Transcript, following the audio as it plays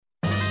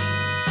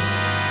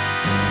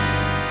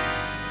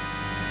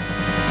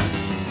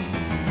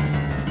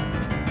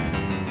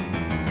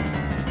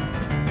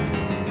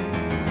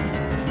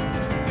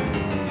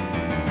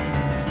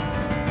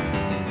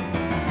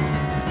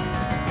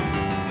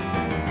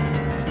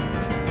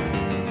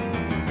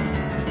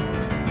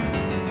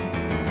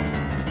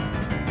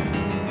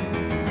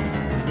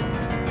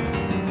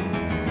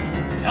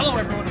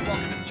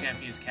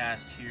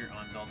podcast here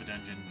on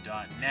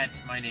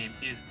ZeldaDungeon.net. My name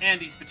is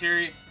Andy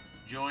Spiteri,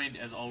 joined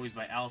as always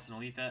by Allison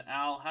Aletha.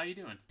 Al, how you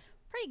doing?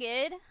 Pretty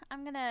good.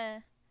 I'm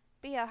gonna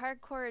be a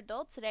hardcore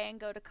adult today and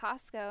go to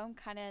Costco. I'm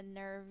kind of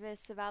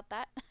nervous about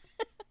that.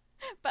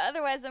 But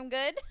otherwise, I'm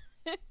good.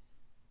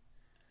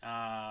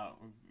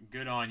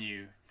 Good on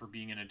you for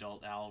being an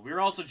adult, Al. We're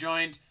also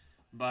joined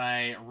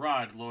by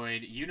Rod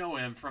Lloyd. You know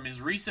him from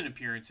his recent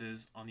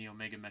appearances on the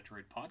Omega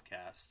Metroid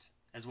podcast,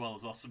 as well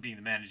as also being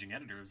the managing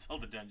editor of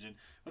Zelda Dungeon.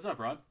 What's up,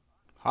 Rod?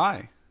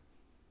 Hi.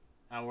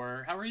 How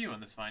are you on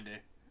this fine day?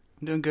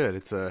 I'm doing good.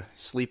 It's a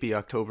sleepy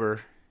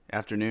October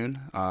afternoon.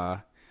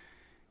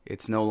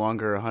 It's no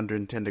longer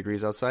 110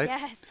 degrees outside.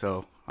 Yes.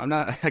 So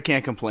I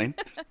can't complain.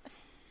 There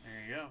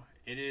you go.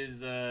 It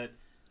is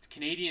it's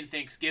Canadian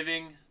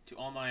Thanksgiving. To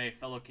all my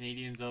fellow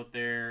Canadians out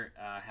there,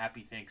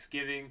 happy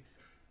Thanksgiving,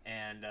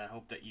 and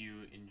hope that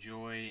you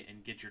enjoy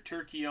and get your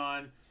turkey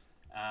on.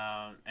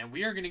 And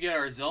we are going to get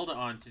our Zelda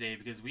on today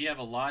because we have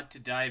a lot to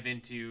dive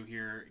into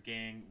here,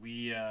 gang.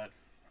 We,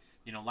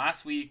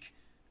 last week,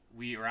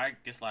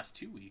 last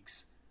 2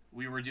 weeks,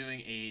 we were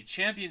doing a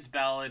Champions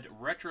Ballad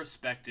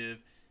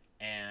retrospective,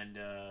 and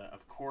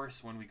of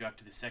course, when we got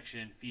to the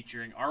section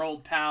featuring our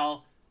old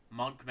pal,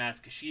 Monk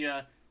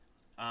Maskashia,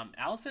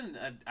 Allison,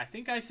 I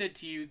think I said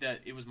to you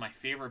that it was my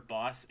favorite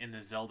boss in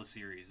the Zelda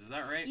series. Is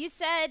that right? You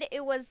said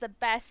it was the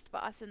best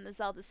boss in the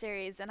Zelda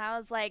series, and I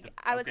was like,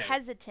 I was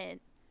hesitant.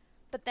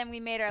 But then we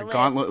made our the list.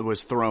 gauntlet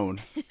was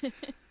thrown.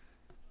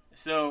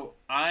 So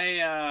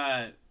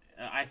I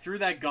threw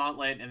that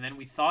gauntlet, and then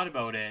we thought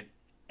about it,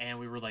 and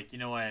we were like, you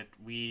know what,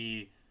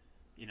 we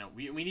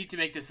need to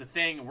make this a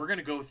thing. We're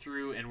gonna go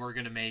through and we're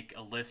gonna make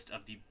a list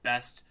of the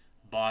best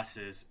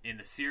bosses in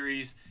the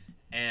series.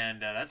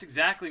 And that's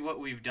exactly what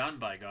we've done,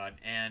 by God.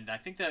 And I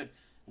think that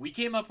we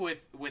came up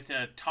with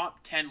a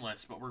top 10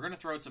 list, but we're going to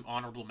throw out some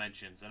honorable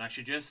mentions. And I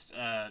should just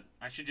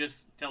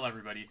tell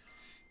everybody,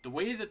 the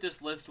way that this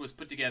list was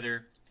put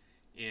together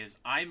is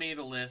I made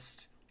a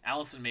list,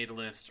 Allison made a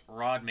list,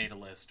 Rod made a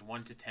list,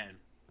 1 to 10.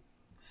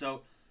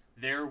 So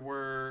there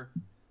were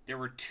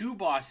 2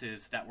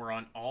 bosses that were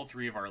on all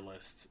 3 of our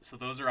lists. So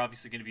those are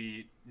obviously going to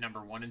be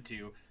number 1 and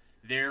 2.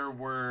 There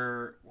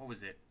were, what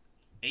was it?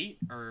 8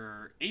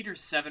 or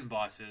 7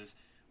 bosses,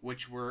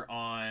 which were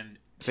on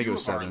 2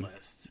 of our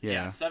lists.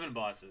 Yeah, 7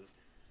 bosses.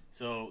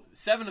 So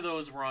 7 of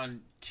those were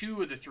on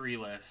 2 of the 3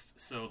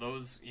 lists. So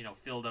those,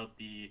 filled out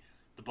the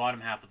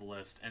bottom half of the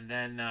list. And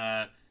then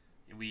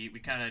we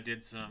kind of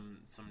did some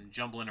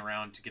jumbling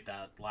around to get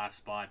that last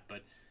spot.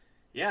 But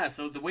yeah,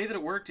 so the way that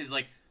it worked is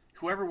like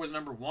whoever was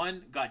number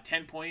 1 got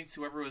 10 points.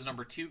 Whoever was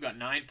number 2 got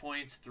 9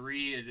 points,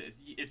 3,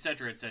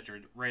 etc.,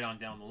 right on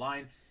down the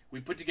line.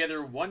 We put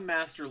together one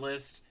master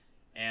list.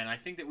 And I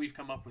think that we've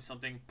come up with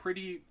something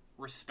pretty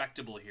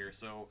respectable here.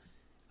 So,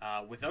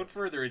 without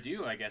further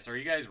ado, I guess, are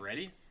you guys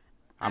ready?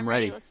 I'm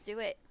ready. Let's do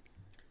it.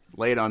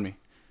 Lay it on me.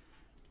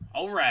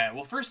 All right.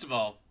 Well, first of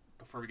all,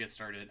 before we get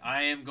started,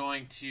 I am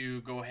going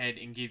to go ahead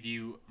and give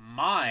you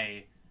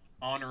my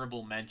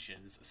honorable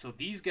mentions. So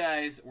these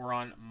guys were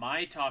on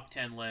my top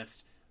 10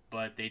 list,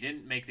 but they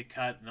didn't make the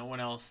cut. No one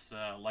else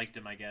liked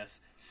them, I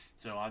guess.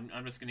 So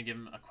I'm just going to give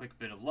them a quick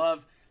bit of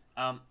love.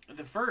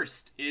 The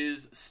first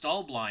is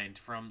Stallblind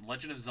from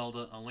Legend of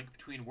Zelda: A Link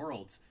Between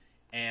Worlds.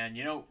 And,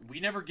 we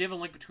never give A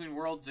Link Between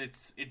Worlds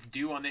its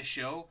due on this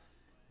show,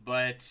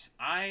 but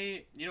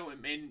it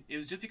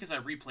was just because I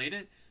replayed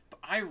it, but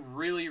I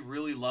really,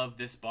 really loved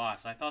this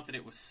boss. I thought that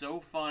it was so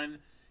fun.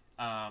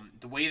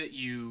 The way that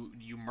you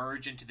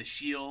merge into the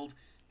shield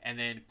and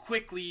then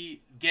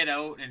quickly get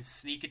out and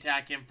sneak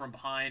attack him from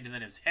behind, and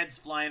then his head's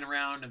flying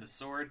around and the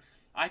sword.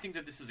 I think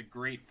that this is a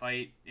great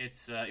fight.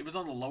 It was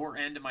on the lower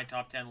end of my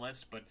top 10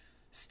 list, but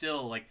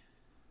still, a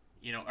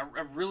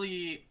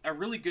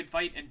really good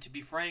fight. And to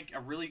be frank, a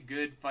really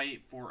good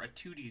fight for a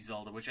 2D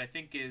Zelda, which I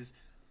think is,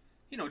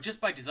 just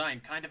by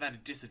design, kind of at a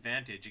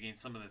disadvantage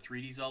against some of the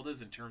 3D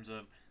Zeldas in terms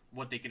of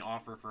what they can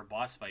offer for a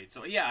boss fight.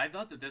 So yeah, I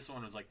thought that this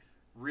one was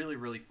really,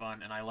 really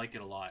fun, and I like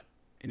it a lot.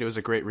 And it was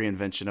a great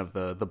reinvention of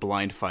the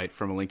blind fight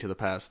from A Link to the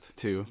Past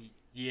too.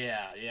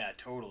 Yeah,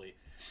 totally.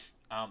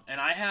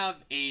 And I have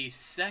a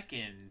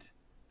second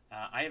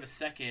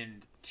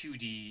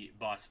 2D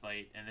boss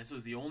fight, and this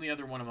was the only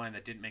other one of mine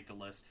that didn't make the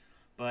list.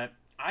 But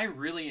I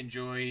really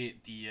enjoy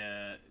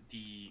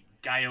the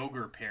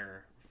Gyogre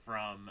pair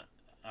from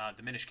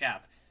the Minish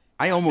Cap.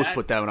 I almost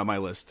put that one on my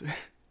list.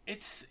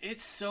 It's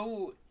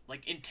so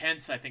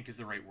intense, I think is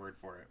the right word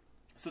for it.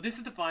 So this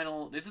is the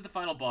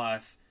final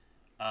boss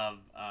of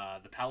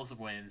the Palace of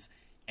Winds,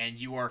 and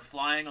you are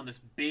flying on this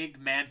big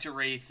manta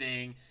ray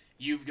thing.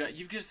 You've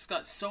just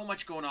got so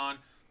much going on.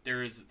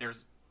 There's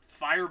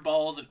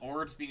fireballs and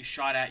orbs being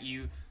shot at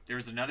you.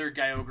 There's another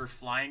Gyogre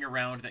flying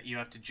around that you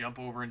have to jump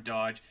over and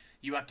dodge.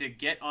 You have to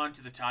get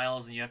onto the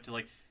tiles, and you have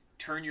to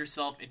turn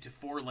yourself into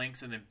 4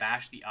 links and then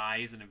bash the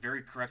eyes in a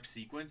very correct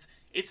sequence.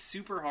 It's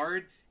super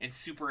hard and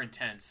super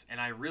intense, and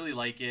I really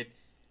like it.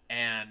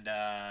 And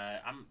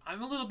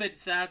I'm a little bit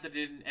sad that it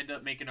didn't end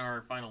up making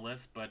our final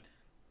list, but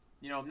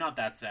not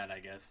that sad, I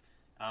guess.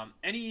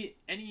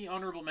 Any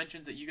honorable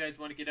mentions that you guys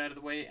want to get out of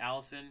the way,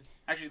 Allison?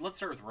 Actually, let's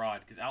start with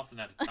Rod because Allison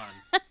had a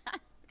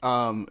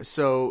ton.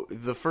 So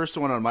the first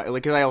one on my,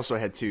 like, I also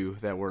had two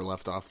that were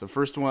left off. The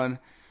first one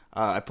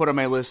I put on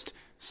my list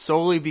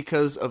solely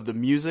because of the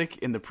music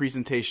in the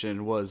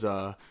presentation was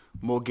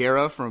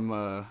Mulgera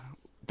from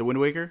The Wind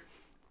Waker.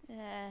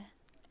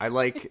 I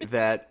like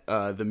that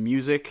the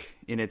music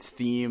in its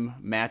theme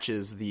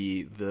matches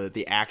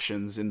the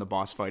actions in the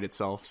boss fight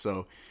itself.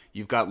 So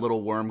you've got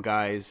little worm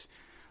guys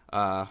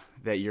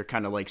that you're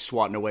kind of like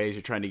swatting away as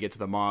you're trying to get to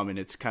the mom, and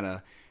it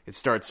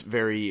starts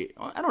very,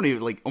 I don't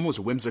even, like, almost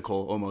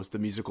whimsical, almost, the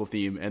musical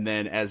theme, and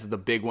then as the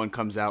big one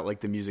comes out, like,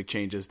 the music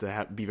changes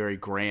to be very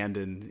grand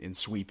and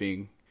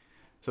sweeping.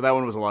 So that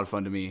one was a lot of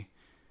fun to me.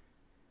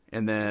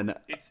 And then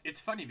it's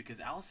funny because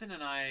Allison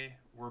and I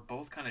were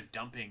both kind of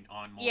dumping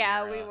on Mulgera.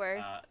 Yeah, we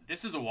were.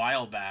 This is a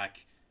while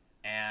back,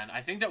 and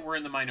I think that we're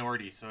in the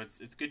minority, so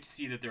it's good to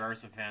see that there are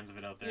some fans of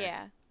it out there.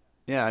 Yeah.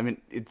 Yeah, I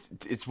mean,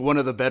 it's one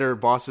of the better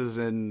bosses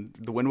in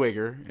The Wind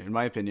Waker, in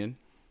my opinion.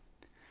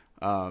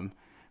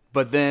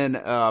 But then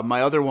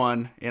my other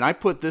one, and I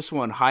put this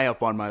one high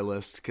up on my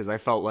list because I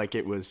felt like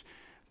it was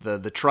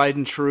the tried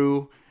and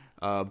true,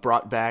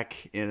 brought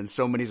back in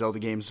so many Zelda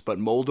games, but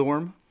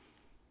Moldorm,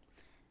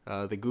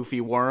 the goofy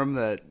worm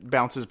that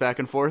bounces back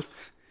and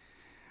forth.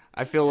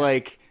 I feel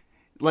like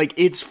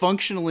it's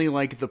functionally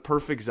like the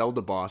perfect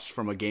Zelda boss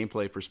from a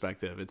gameplay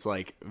perspective. It's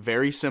like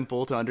very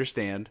simple to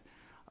understand.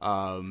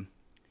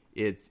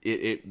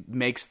 It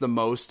makes the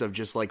most of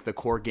just like the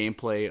core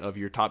gameplay of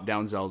your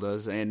top-down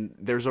Zeldas, and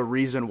there's a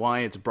reason why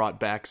it's brought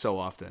back so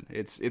often.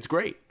 It's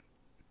great.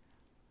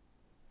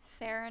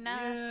 Fair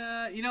enough.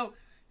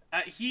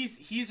 Yeah,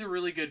 he's a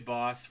really good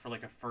boss for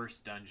like a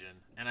first dungeon,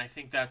 and I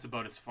think that's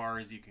about as far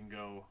as you can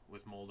go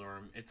with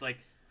Moldorm. It's like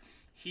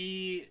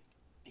he's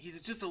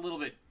just a little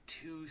bit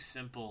too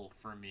simple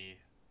for me,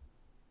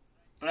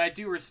 but I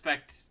do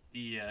respect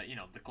the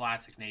the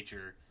classic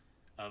nature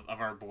of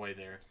our boy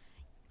there.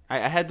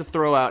 I had to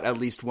throw out at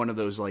least one of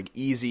those like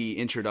easy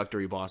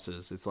introductory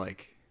bosses. It's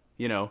like,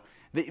 you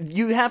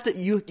have to,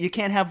 you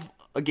can't have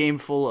a game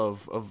full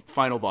of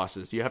final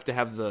bosses. You have to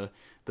have the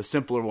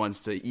simpler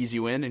ones to ease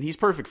you in, and he's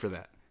perfect for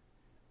that.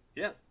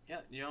 Yeah,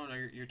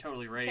 you're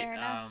totally right. Fair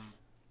enough.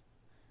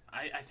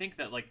 I think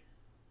that like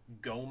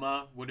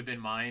Goma would have been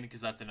mine because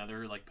that's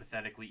another like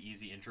pathetically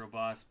easy intro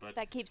boss, but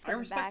That keeps I coming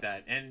respect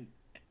back. that, and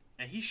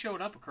he's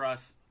shown up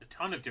across a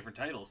ton of different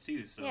titles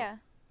too. So Yeah.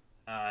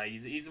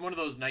 He's one of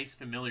those nice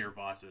familiar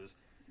bosses.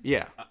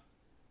 Yeah.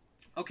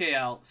 Okay,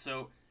 Al.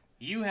 So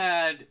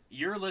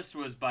your list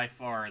was by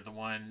far the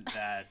one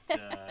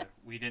that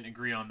we didn't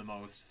agree on the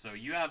most. So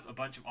you have a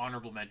bunch of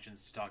honorable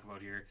mentions to talk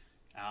about here.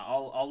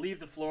 I'll leave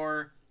the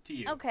floor to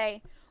you.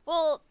 Okay.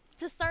 Well,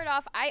 to start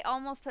off, I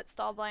almost put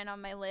Stallblind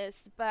on my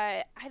list,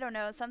 but I don't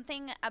know,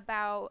 something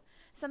about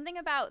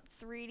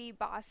 3D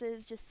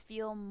bosses just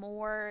feel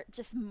more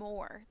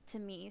to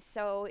me.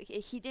 So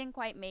he didn't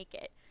quite make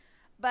it.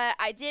 But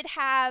I did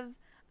have,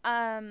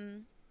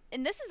 and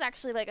this is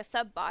actually like a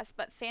sub-boss,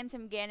 but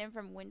Phantom Ganon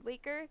from Wind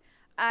Waker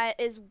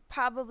is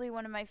probably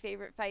one of my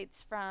favorite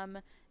fights from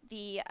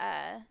the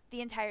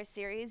entire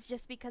series,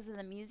 just because of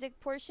the music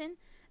portion.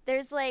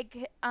 There's like,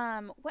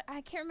 what I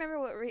can't remember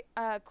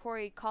what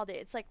Corey called it.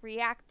 It's like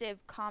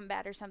reactive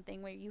combat or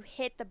something, where you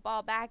hit the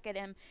ball back at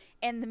him,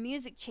 and the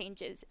music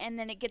changes, and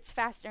then it gets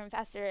faster and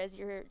faster as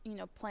you're,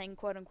 playing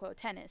quote unquote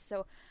tennis.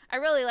 So I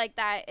really like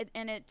that,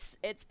 and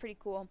it's pretty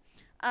cool.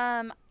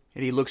 And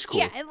he looks cool.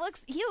 Yeah, he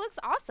looks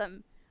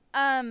awesome.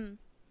 I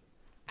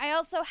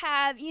also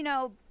have,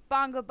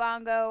 Bongo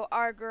Bongo,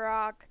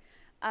 Argarok,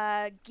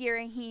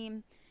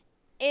 Girahim.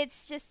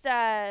 It's just,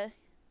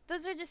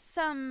 those are just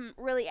some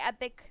really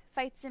epic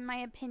fights in my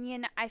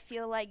opinion. I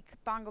feel like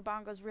Bongo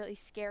Bongo's really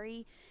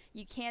scary.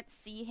 You can't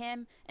see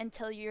him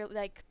until you're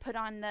like put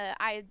on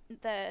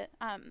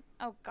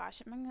oh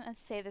gosh, I'm gonna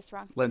say this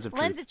wrong. Lens of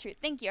Truth.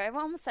 Thank you. I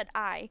almost said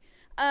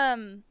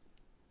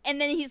and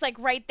then he's like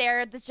right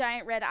there, the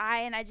giant red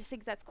eye, and I just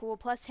think that's cool.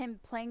 Plus him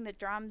playing the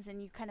drums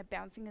and you kind of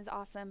bouncing is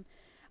awesome.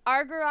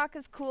 Argarok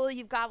is cool.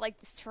 You've got like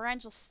this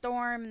torrential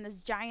storm and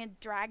this giant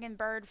dragon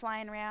bird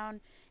flying around,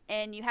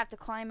 and you have to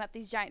climb up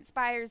these giant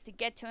spires to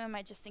get to him.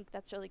 I just think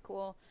that's really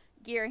cool.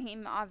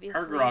 Girahim,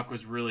 obviously. Argarok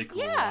was really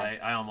cool. Yeah.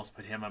 I almost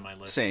put him on my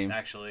list. Same.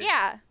 Actually.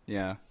 Yeah.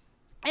 Yeah.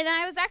 And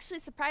I was actually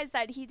surprised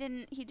that he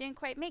didn't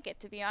quite make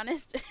it, to be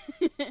honest.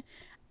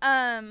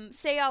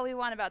 Say all we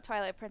want about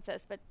Twilight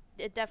Princess, but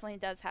it definitely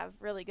does have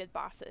really good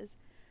bosses.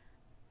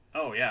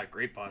 Oh yeah,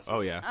 great bosses.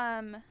 Oh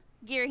yeah.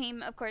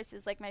 Girahim, of course,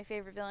 is like my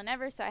favorite villain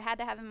ever, so I had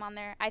to have him on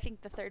there. I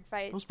think the third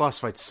fight. Those boss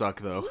fights suck,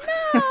 though.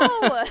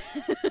 No.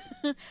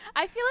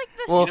 I feel like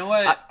Well, you know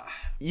what?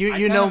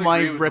 You know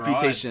my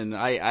reputation.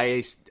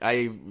 I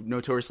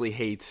notoriously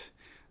hate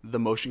the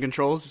motion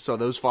controls, so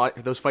those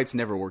fights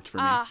never worked for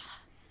me.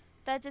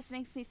 That just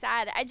makes me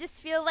sad. I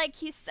just feel like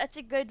he's such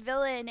a good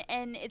villain,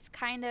 and it's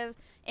kind of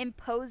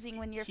imposing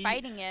when you're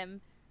fighting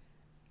him.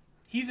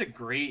 He's a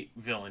great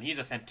villain. He's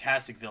a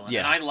fantastic villain. Yeah.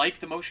 And I like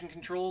the motion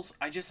controls.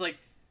 I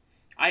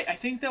I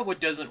think that what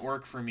doesn't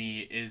work for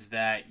me is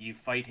that you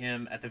fight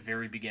him at the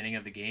very beginning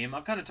of the game.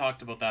 I've kind of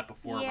talked about that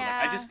before, but like,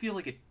 I Yeah. just feel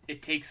like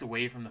it takes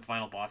away from the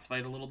final boss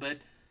fight a little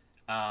bit.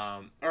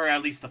 Or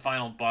at least the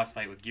final boss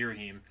fight with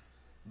Girahim.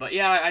 But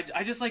yeah,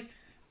 I just like,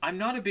 I'm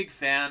not a big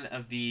fan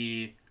of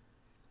the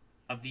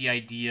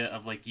idea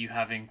of like you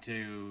having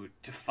to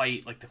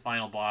fight like the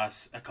final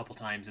boss a couple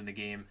times in the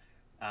game,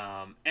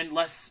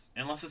 unless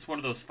it's one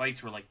of those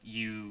fights where like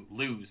you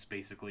lose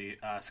basically.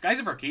 Skies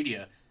of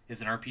Arcadia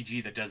is an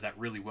RPG that does that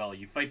really well.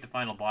 You fight the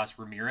final boss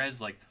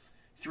Ramirez like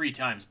 3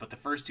 times, but the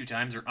first 2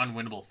 times are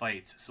unwinnable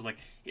fights. So like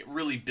it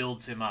really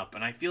builds him up,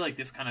 and I feel like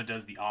this kind of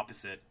does the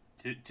opposite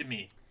to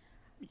me.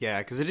 Yeah,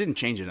 because it didn't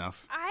change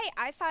enough.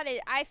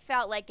 I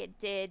felt like it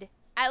did,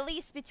 at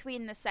least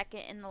between the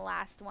second and the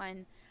last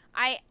one.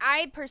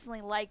 I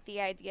personally like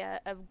the idea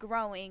of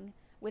growing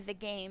with the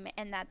game,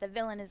 and that the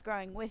villain is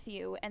growing with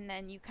you, and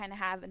then you kind of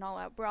have an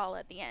all-out brawl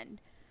at the end.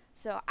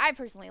 So I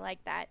personally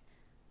like that.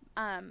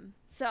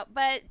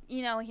 But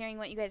hearing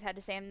what you guys had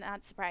to say, I'm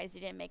not surprised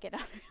you didn't make it on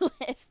your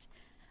list.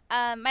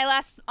 My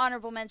last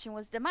honorable mention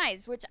was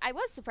Demise, which I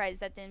was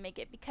surprised that didn't make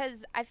it,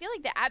 because I feel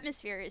like the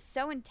atmosphere is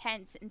so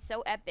intense and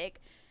so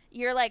epic.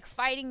 You're like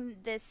fighting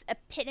this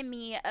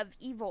epitome of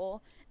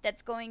evil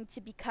that's going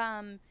to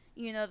become,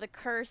 the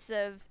curse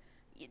of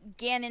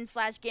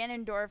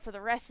Ganon/Ganondorf for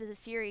the rest of the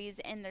series,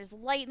 and there's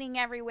lightning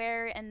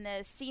everywhere, and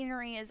the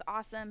scenery is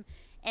awesome,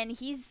 and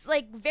he's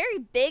like very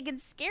big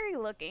and scary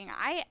looking.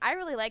 I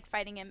really like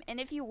fighting him, and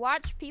if you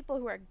watch people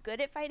who are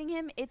good at fighting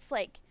him, it's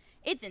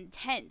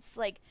intense.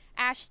 Like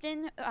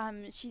Ashton,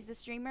 she's a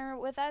streamer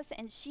with us,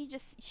 and she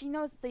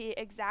knows the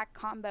exact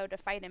combo to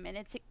fight him, and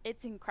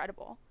it's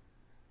incredible.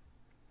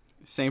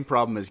 Same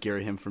problem as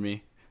Girahim for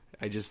me.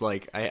 I just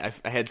like I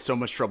had so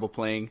much trouble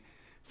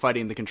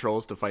fighting the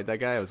controls to fight that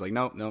guy. I was like,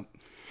 nope.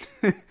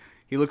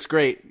 He looks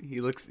great.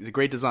 He's a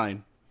great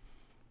design.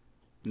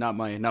 Not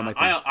my thing.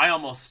 I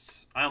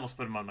almost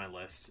put him on my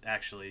list.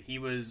 Actually, he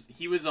was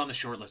on the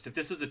short list. If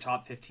this was a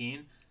top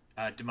 15,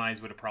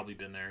 Demise would have probably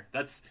been there.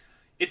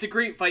 It's a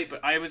great fight,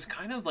 but I was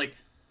kind of like,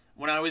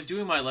 when I was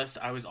doing my list,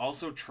 I was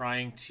also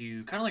trying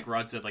to kind of like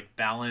Rod said, like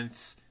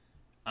balance,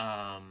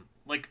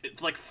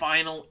 like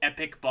final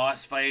epic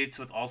boss fights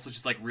with also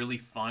just like really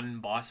fun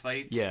boss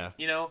fights. Yeah.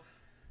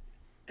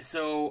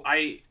 So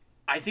I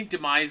think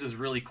Demise was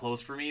really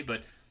close for me,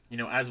 but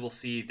as we'll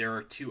see, there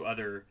are 2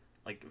 other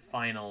like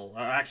final.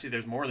 Actually,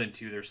 there's more than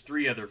 2. There's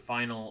 3 other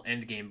final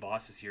end game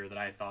bosses here that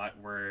I thought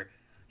were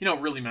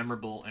really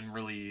memorable and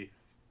really,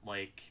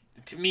 like,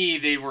 to me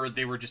they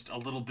were just a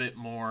little bit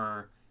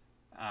more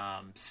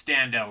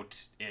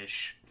standout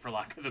ish, for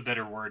lack of a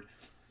better word.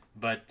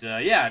 But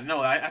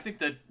I think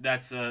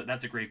that's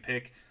a great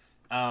pick.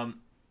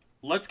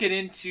 Let's get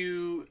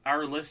into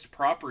our list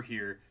proper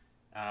here.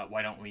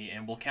 Why don't we?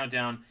 And we'll count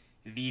down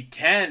the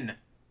 10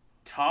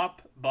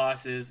 top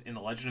bosses in the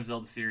Legend of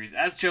Zelda series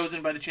as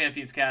chosen by the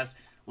Champions Cast.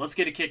 Let's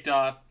get it kicked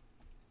off.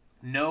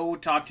 No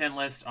top 10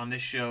 list on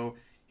this show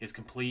is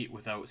complete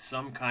without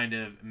some kind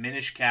of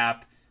Minish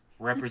Cap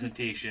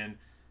representation.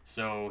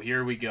 So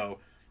here we go.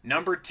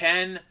 Number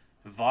 10,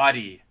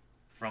 Vaati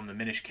from the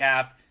Minish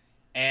Cap.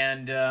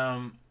 And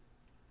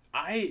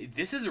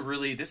this is a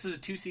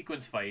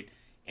 2-sequence fight,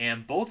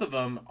 and both of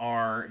them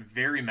are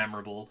very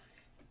memorable.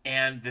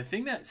 And the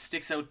thing that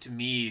sticks out to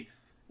me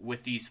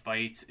with these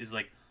fights is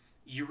like,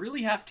 you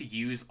really have to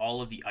use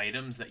all of the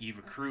items that you've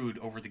accrued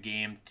over the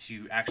game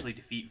to actually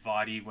defeat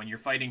Vaati. When you're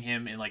fighting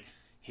him in like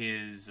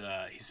his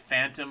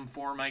phantom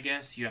form, I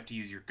guess you have to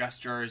use your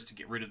gust jars to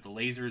get rid of the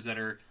lasers that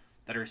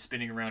are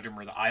spinning around him,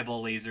 or the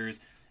eyeball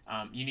lasers.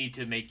 You need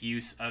to make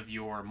use of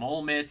your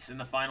mole mitts in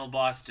the final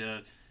boss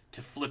to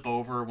flip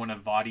over one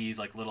of Vaati's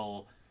like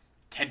little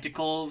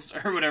tentacles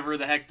or whatever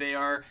the heck they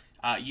are.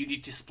 You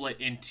need to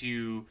split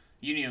into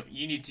you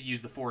need to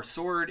use the Force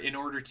Sword in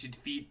order to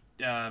defeat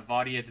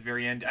Vaati at the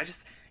very end.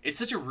 It's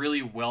such a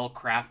really well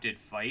crafted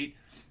fight.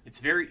 It's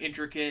very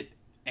intricate,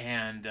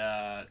 and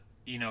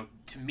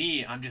to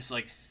me, I'm just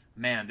like,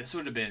 man, this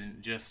would have been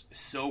just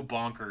so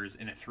bonkers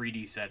in a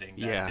 3D setting.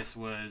 This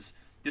was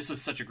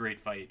such a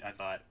great fight, I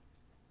thought.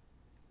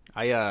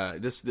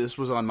 This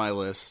was on my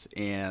list,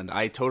 and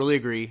I totally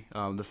agree.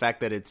 The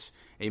fact that it's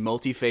a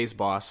multi-phase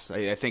boss,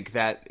 I think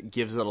that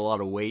gives it a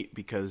lot of weight,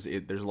 because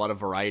there's a lot of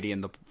variety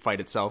in the fight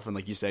itself, and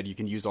like you said, you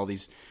can use all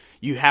these.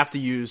 You have to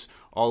use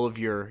all of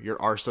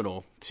your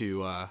arsenal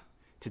to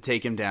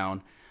take him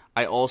down.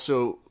 I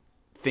also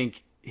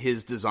think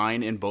his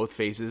design in both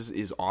phases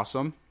is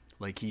awesome.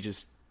 Like, I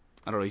don't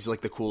know, he's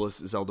like the coolest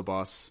Zelda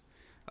boss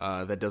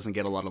that doesn't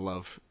get a lot of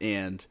love.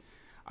 And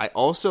I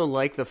also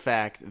like the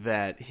fact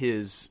that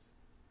his,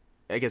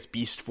 I guess,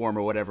 beast form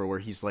or whatever, where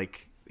he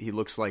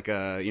looks like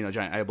a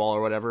giant eyeball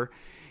or whatever.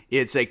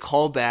 It's a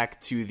callback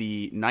to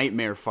the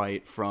nightmare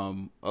fight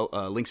from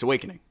Link's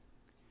Awakening.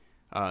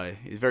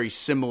 It's very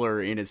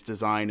similar in its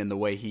design and the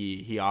way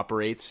he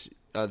operates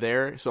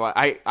there. So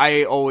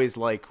I always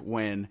like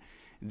when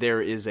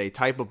there is a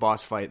type of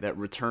boss fight that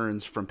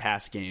returns from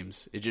past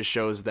games. It just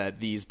shows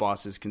that these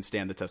bosses can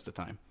stand the test of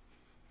time.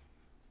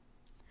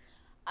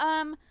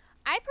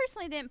 I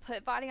personally didn't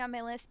put Vadi on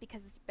my list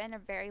because it's been a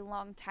very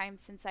long time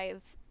since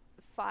I've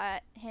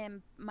fought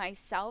him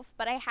myself,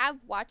 but I have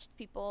watched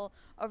people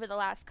over the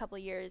last couple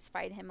of years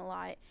fight him a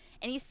lot,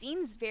 and he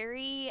seems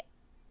very,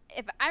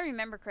 if I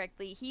remember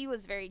correctly, he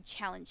was very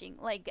challenging.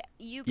 Like,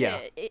 you could,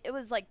 Yeah. it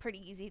was like pretty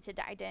easy to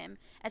die to him,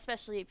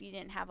 especially if you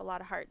didn't have a lot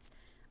of hearts.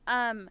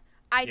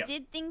 I Yep.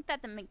 did think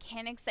that the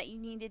mechanics that you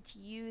needed to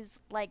use,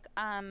 like,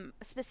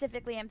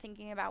 specifically I'm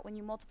thinking about when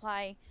you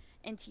multiply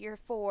into your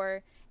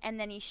 4 and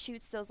then he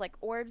shoots those like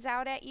orbs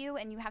out at you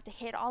and you have to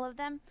hit all of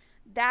them.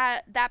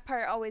 That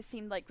part always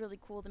seemed like really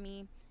cool to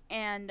me.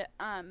 And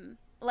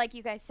like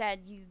you guys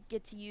said, you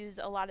get to use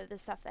a lot of the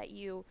stuff that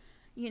you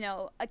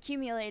know,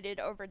 accumulated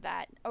over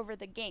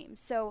the game.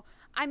 So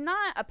I'm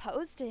not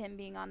opposed to him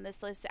being on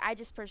this list. I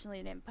just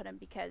personally didn't put him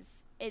because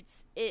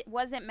it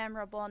wasn't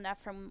memorable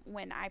enough from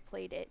when I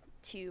played it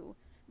to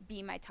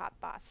be my top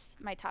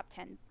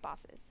 10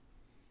 bosses.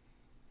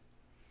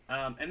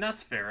 And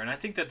that's fair. And I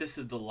think that this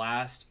is the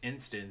last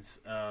instance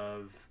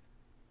of.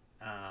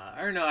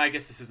 I don't know. I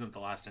guess this isn't the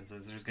last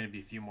instance. There's going to be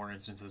a few more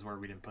instances where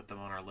we didn't put them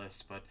on our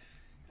list, but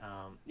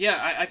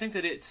yeah, I think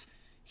that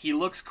he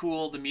looks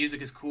cool. The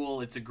music is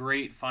cool. It's a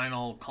great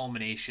final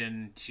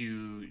culmination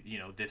to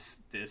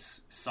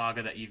this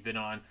saga that you've been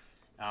on.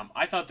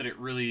 I thought that it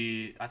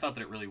really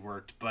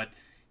worked, but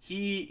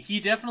he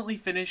definitely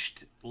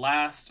finished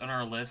last on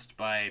our list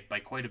by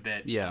quite a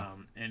bit. Yeah.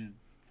 And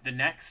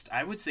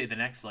I would say the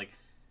next like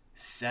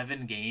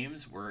 7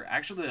 games were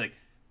actually like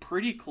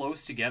pretty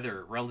close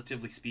together,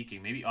 relatively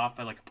speaking, maybe off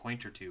by like a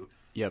point or two.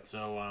 Yep.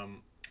 So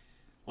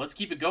let's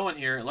keep it going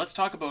here. Let's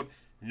talk about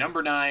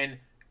number 9,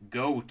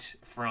 Goat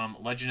from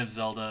Legend of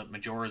Zelda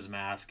Majora's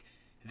Mask.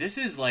 This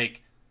is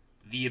like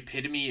the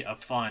epitome of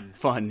fun.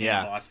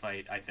 Yeah. In a boss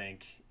fight, I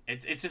think.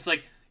 It's just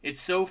like, it's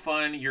so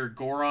fun. You're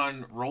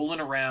Goron rolling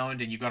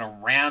around and you gotta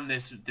ram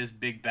this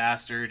big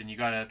bastard and you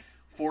gotta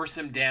force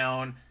him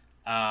down.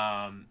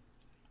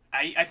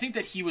 I think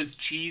that he was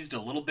cheesed a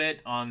little bit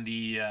on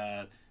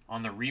the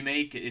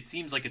remake. It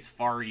seems like it's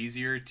far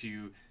easier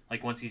to,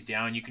 like, once he's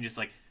down, you can just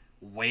like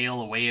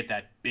wail away at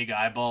that big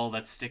eyeball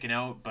that's sticking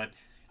out. But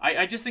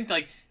I just think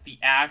like the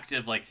act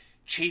of like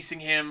chasing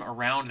him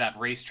around that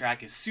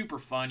racetrack is super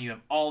fun. You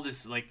have all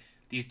this like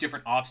these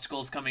different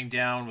obstacles coming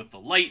down with the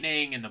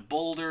lightning and the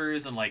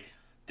boulders, and like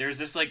there's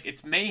just like,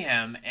 it's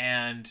mayhem,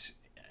 and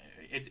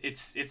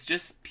it's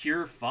just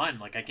pure fun.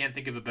 Like, I can't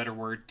think of a better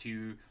word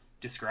to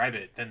describe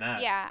it than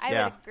that. Yeah,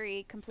 I would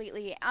agree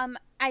completely. I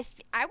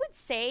would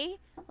say,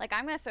 like,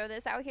 I'm gonna throw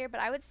this out here, but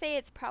I would say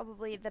it's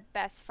probably the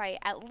best fight,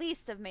 at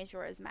least of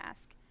Majora's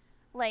Mask.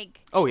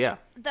 Like, oh yeah,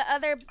 the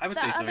other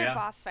so, yeah.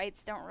 boss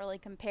fights don't really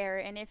compare.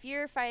 And if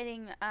you're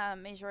fighting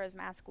Majora's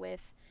Mask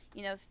with,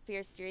 you know,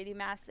 Fierce 3D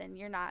Mask, then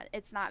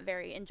it's not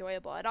very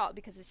enjoyable at all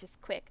because it's just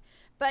quick.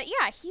 But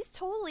yeah, he's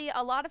totally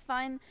a lot of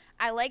fun.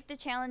 I like the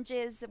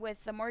challenges.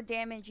 With the more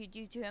damage you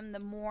do to him, the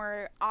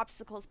more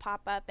obstacles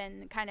pop up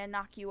and kind of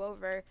knock you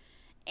over.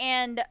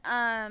 And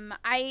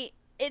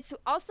it's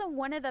also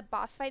one of the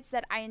boss fights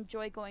that I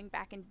enjoy going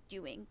back and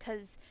doing,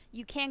 because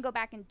you can go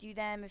back and do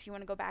them if you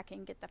want to go back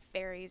and get the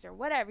fairies or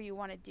whatever you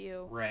want to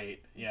do.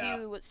 Right, yeah.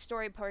 Do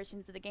story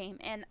portions of the game.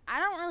 And I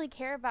don't really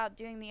care about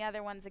doing the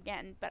other ones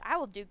again, but I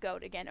will do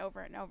Goat again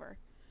over and over.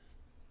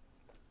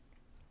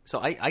 So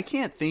I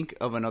can't think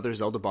of another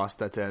Zelda boss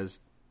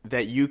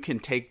that you can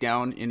take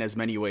down in as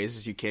many ways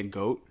as you can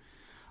Goat.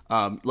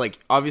 Like,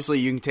 obviously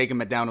you can take him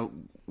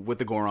down with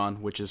the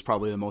Goron, which is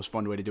probably the most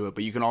fun way to do it,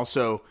 but you can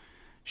also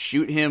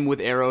shoot him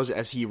with arrows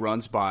as he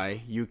runs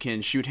by. You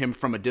can shoot him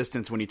from a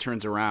distance when he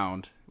turns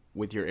around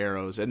with your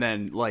arrows. And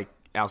then, like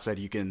Al said,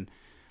 you can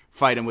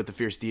fight him with the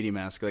Fierce Deity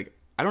Mask. Like,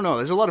 I don't know.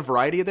 There's a lot of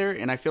variety there,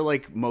 and I feel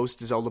like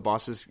most Zelda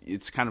bosses,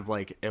 it's kind of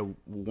like a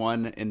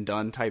one and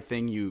done type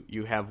thing.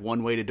 You have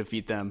one way to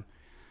defeat them,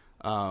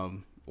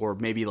 or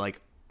maybe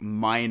like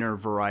minor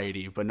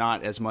variety, but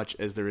not as much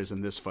as there is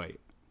in this fight.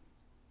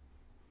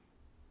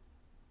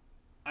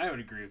 I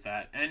would agree with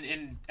that.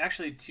 And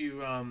actually,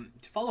 to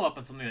follow up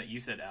on something that you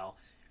said, Al,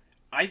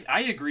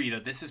 I agree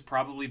that this is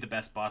probably the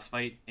best boss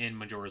fight in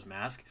Majora's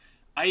Mask.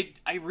 I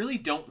really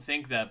don't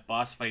think that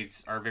boss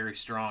fights are very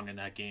strong in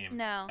that game.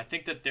 No. I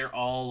think that they're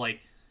all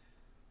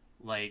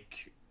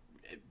like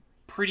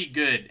pretty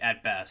good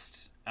at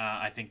best.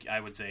 I think I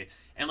would say,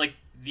 and like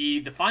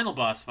the final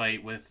boss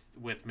fight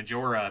with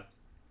Majora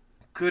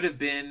could have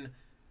been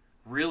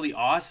really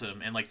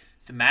awesome, and like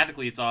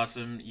thematically it's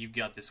awesome. You've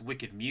got this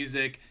wicked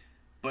music,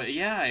 but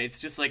yeah,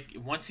 it's just like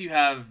once you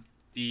have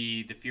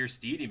the Fierce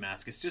Deity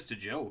Mask, it's just a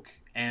joke,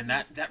 and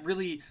that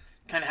really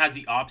kind of has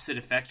the opposite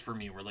effect for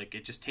me, where like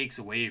it just takes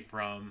away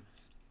from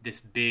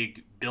this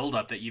big build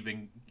up that you've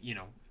been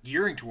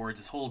gearing towards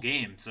this whole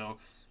game. So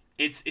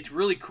it's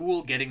really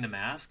cool getting the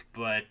mask,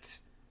 but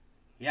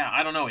yeah,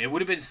 I don't know, it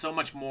would have been so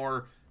much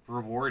more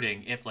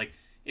rewarding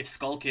if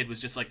Skull Kid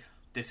was just like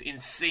this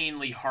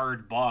insanely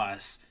hard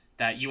boss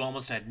that you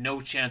almost had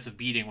no chance of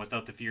beating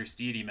without the Fierce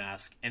Deity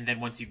Mask, and then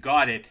once you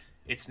got it,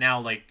 it's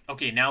now like,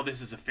 okay, now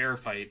this is a fair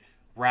fight,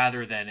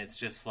 rather than it's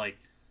just like,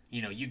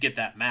 you get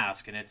that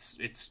mask and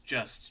it's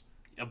just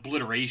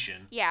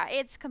obliteration. Yeah,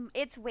 it's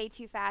way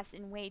too fast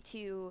and way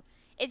too.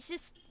 It's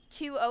just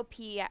too OP.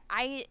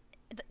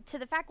 To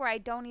the fact where I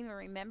don't even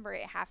remember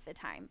it half the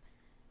time,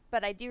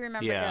 but I do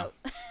remember Goat.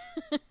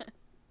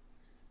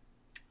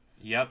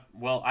 Yep.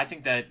 Well, I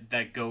think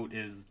that Goat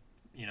is,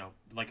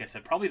 like I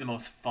said, probably the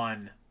most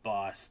fun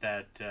boss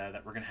that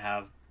we're gonna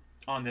have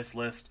on this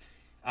list.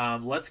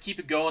 Let's keep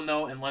it going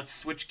though, and let's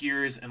switch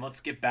gears and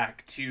let's get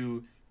back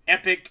to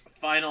epic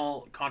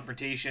final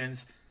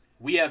confrontations.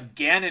 We have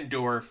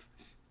Ganondorf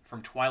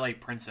from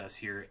Twilight Princess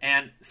here,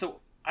 and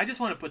so I just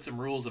want to put some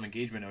rules of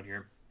engagement out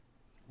here.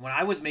 When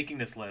I was making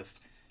this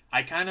list,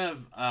 I kind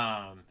of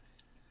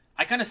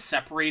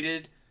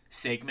separated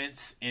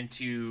segments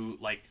into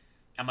like,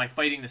 am I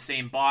fighting the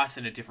same boss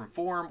in a different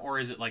form, or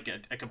is it like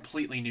a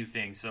completely new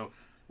thing? So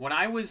when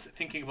I was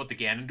thinking about the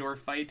Ganondorf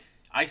fight,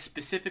 I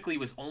specifically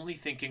was only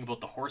thinking about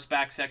the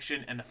horseback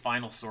section and the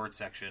final sword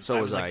section.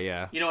 So was like, I,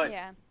 yeah. You know what?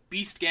 Yeah.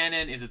 Beast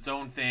Ganon is its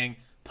own thing.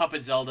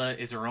 Puppet Zelda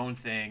is her own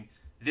thing.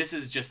 This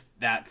is just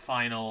that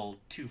final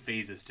two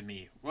phases to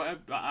me.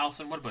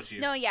 Allison, what about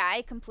you? No, yeah,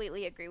 I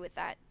completely agree with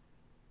that.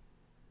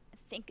 I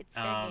think it's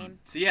fair game.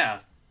 So yeah,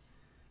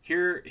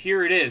 here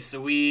it is.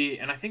 So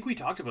and I think we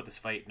talked about this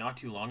fight not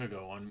too long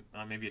ago on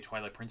maybe a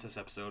Twilight Princess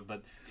episode,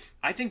 but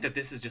I think that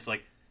this is just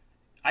like,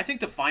 I think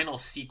the final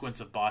sequence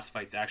of boss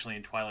fights actually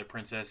in Twilight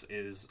Princess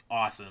is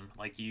awesome.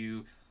 Like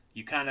you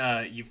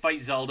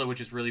fight Zelda,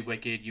 which is really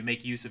wicked. You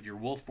make use of your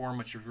wolf form,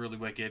 which is really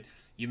wicked.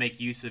 You make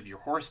use of your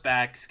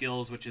horseback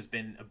skills, which has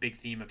been a big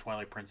theme of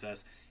Twilight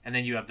Princess, and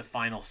then you have the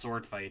final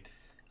sword fight.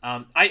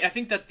 I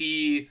think that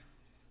the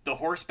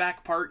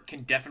horseback part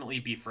can definitely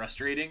be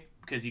frustrating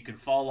because you can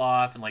fall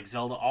off, and like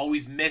Zelda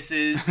always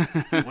misses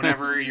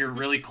whenever you're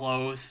really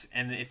close,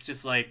 and it's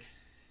just like,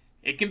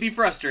 it can be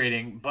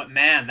frustrating. But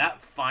man, that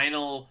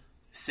final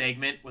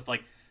segment with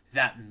like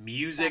that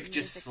music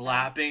just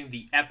slapping,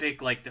 the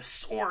epic, like the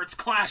swords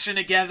clashing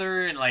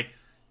together, and like,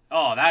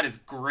 oh, that is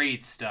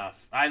great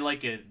stuff. I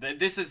like it.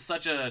 This is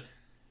such a,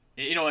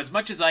 as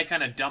much as I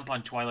kind of dump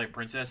on Twilight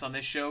Princess on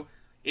this show,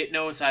 it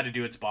knows how to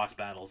do its boss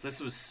battles.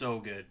 This was so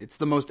good. It's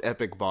the most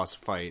epic boss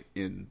fight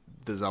in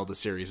the Zelda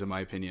series, in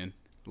my opinion.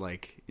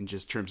 Like, in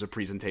just terms of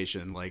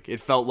presentation. Like, it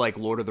felt like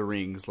Lord of the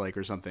Rings, like,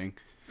 or something.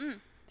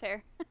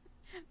 Fair.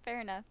 Fair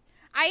enough.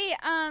 I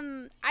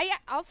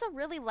also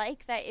really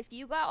like that if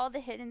you got all the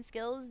hidden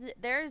skills,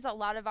 there's a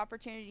lot of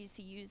opportunities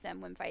to use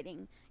them when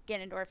fighting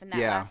Ganondorf in that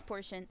last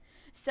portion.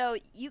 So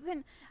you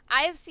can,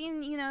 I have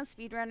seen,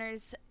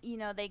 speedrunners,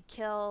 they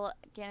kill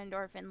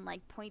Ganondorf in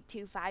like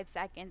 0.25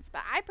 seconds,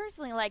 but I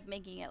personally like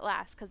making it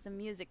last because the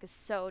music is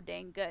so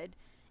dang good.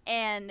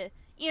 And,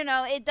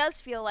 it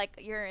does feel like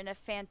you're in a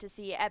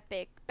fantasy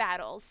epic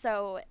battle.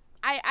 So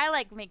I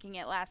like making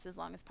it last as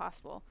long as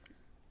possible.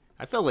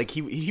 I felt like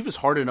he was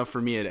hard enough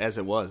for me as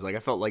it was. Like, I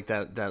felt like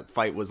that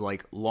fight was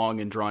like long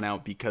and drawn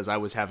out because I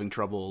was having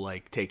trouble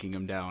like taking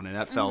him down, and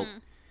that felt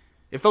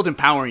it felt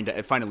empowering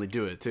to finally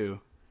do it too.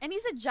 And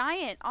he's a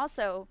giant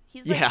also.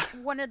 He's like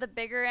one of the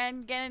bigger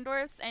end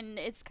Ganondorfs, and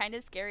it's kind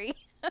of scary.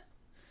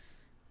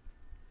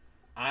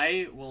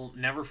 I will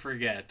never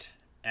forget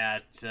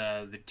at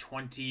the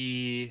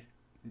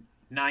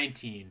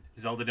 2019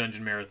 Zelda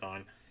Dungeon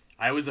Marathon,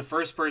 I was the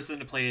first person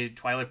to play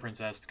Twilight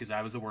Princess because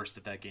I was the worst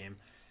at that game.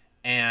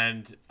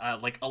 And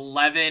like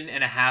 11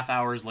 and a half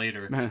hours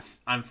later,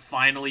 I'm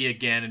finally a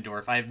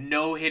Ganondorf. I have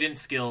no hidden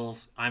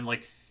skills. I'm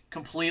like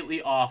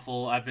completely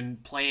awful. I've been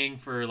playing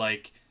for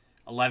like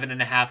 11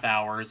 and a half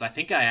hours. I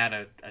think I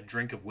had a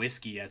drink of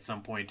whiskey at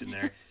some point in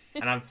there.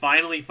 And I'm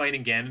finally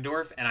fighting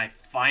Ganondorf, and I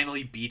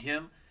finally beat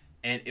him.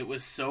 And it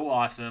was so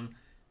awesome.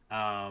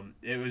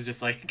 It was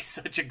just like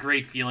such a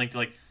great feeling to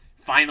like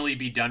finally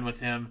be done with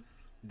him.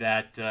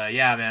 That,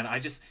 yeah, man,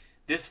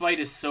 this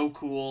fight is so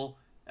cool.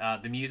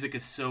 The music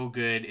is so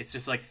good. It's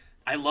just like,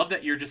 I love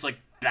that you're just like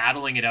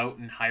battling it out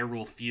in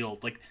Hyrule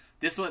Field. Like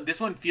this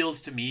one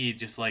feels to me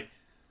just like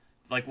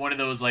one of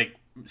those like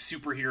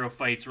superhero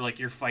fights where like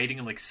you're fighting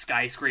and like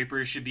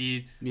skyscrapers should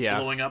be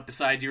blowing up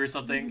beside you or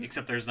something,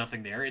 except there's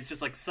nothing there. It's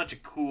just like such a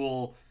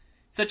cool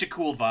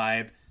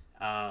vibe.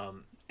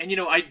 And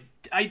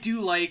I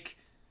do like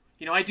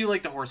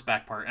the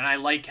horseback part, and I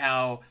like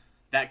how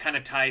that kind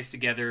of ties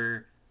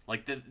together.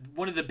 Like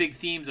one of the big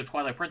themes of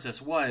Twilight Princess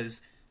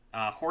was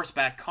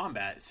horseback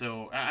combat.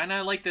 So, and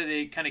I like that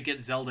they kind of get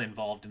Zelda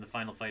involved in the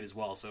final fight as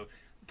well. So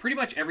pretty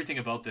much everything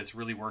about this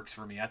really works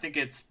for me. I think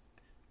it's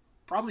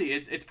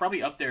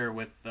probably up there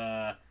with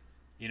the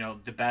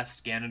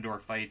best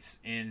Ganondorf fights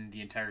in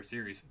the entire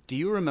series. Do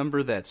you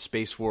remember that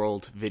Space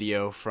World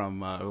video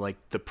from like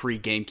the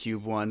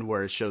pre-GameCube one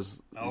where it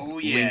shows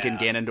Link and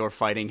Ganondorf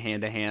fighting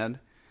hand to hand?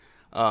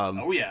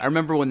 I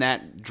remember when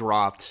that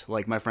dropped,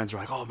 like my friends were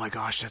like, "Oh my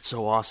gosh, that's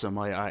so awesome!"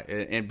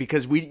 And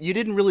because you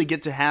didn't really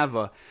get to have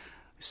a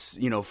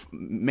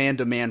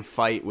man-to-man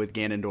fight with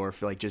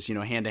Ganondorf, like just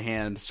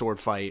hand-to-hand sword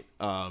fight,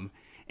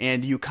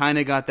 and you kind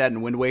of got that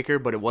in Wind Waker,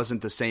 but it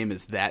wasn't the same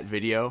as that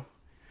video.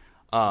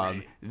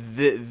 Right.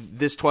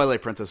 This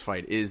Twilight Princess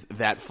fight is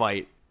that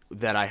fight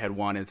that I had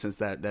wanted since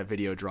that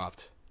video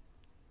dropped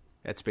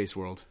at Space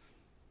World.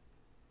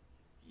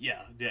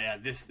 yeah.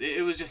 This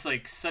it was just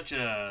like such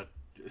an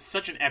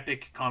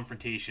epic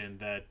confrontation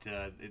that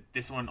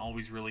this one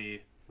always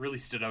really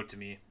stood out to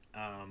me.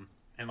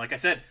 And like I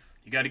said,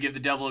 you got to give the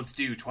devil its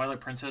due.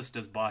 Twilight Princess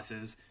does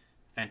bosses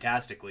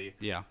fantastically.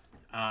 Yeah.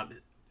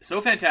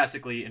 So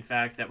fantastically, in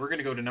fact, that we're going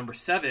to go to number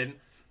 7,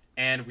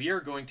 and we are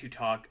going to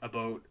talk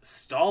about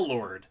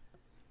Star-Lord,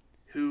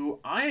 who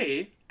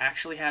I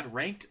actually had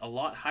ranked a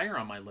lot higher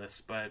on my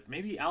list. But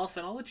maybe,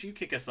 Allison, I'll let you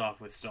kick us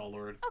off with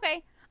Star-Lord.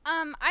 Okay.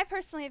 I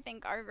personally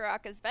think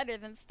Argarok is better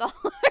than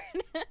Star-Lord,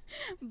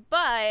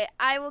 but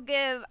I will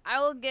give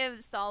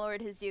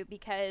Star-Lord his due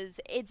because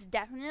it's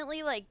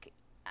definitely like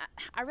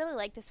I really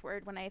like this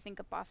word when I think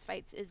of boss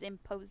fights is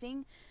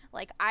imposing.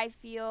 Like I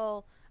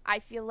feel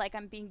like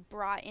I'm being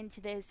brought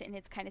into this and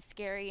it's kind of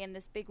scary and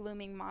this big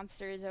looming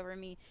monster is over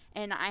me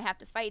and I have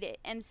to fight it.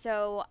 And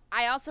so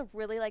I also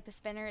really like the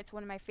spinner. It's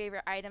one of my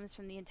favorite items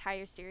from the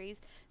entire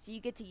series. So you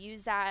get to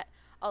use that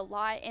a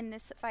lot in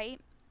this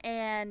fight.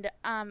 And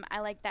I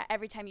like that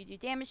every time you do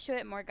damage to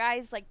it, more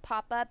guys like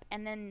pop up,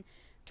 and then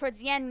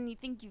towards the end when you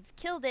think you've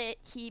killed it,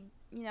 he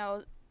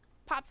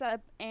pops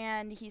up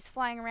and he's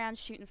flying around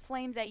shooting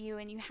flames at you,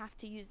 and you have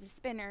to use the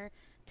spinner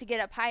to get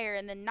up higher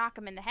and then knock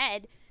him in the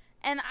head.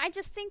 And I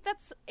just think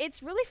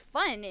it's really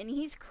fun, and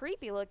he's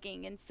creepy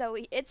looking, and so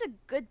it's a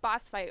good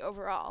boss fight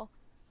overall.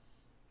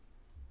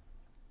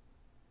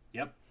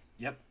 Yep.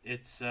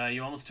 It's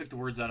you almost took the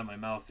words out of my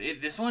mouth.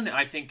 This one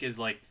I think is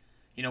like,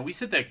 we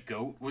said that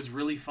Goat was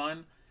really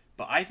fun,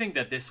 but I think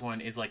that this one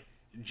is like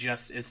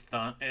just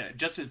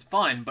as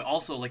fun, but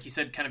also like you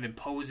said, kind of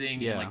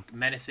imposing, and like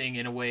menacing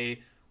in a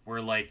way where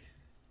like,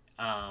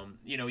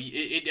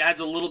 it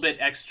adds a little bit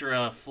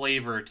extra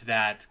flavor to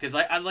that, because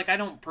I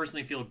don't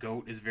personally feel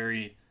Goat is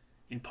very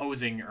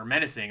imposing or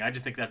menacing. I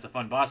just think that's a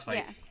fun boss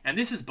fight, and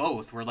this is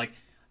both. Where like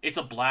it's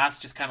a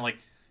blast, just kind of like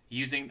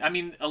using. I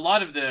mean, a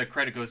lot of the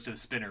credit goes to the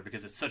spinner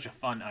because it's such a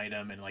fun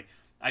item, and like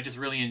I just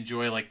really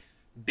enjoy like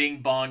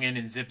bing bonging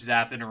and zip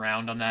zapping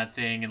around on that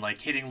thing and like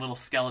hitting little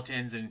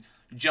skeletons and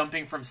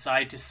jumping from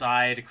side to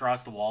side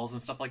across the walls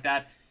and stuff like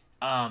that.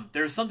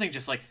 There's something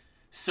just like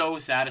so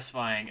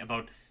satisfying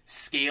about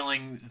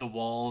scaling the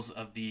walls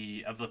of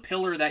the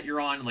pillar that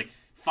you're on. Like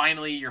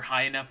finally you're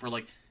high enough where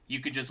like you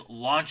could just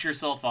launch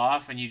yourself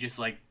off and you just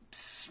like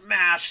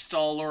smash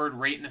Star-Lord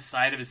right in the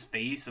side of his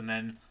face and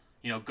then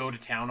go to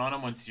town on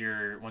him once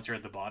you're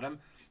at the bottom.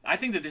 I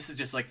think that this is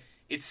just like,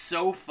 it's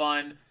so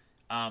fun.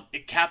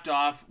 It capped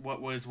off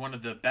what was one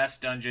of the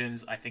best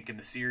dungeons, I think, in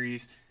the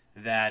series.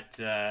 That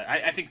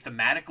I think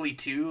thematically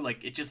too,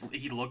 like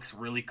he looks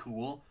really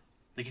cool.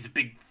 Like he's a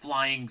big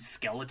flying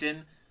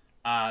skeleton.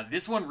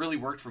 This one really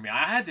worked for me.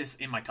 I had this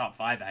in my top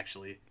 5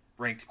 actually,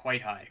 ranked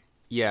quite high.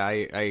 Yeah,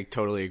 I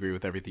totally agree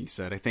with everything you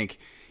said. I think,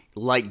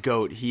 like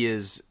Goat, he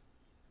is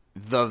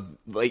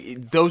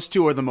those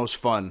two are the most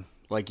fun.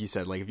 Like you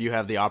said, like if you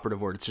have the operative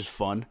word, it's just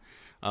fun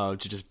to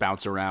just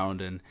bounce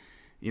around and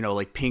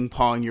like ping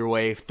pong your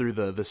way through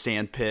the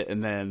sand pit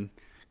and then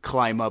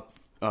climb up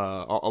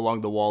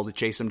along the wall to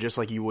chase him, just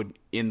like you would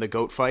in the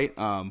Goat fight.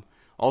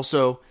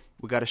 Also,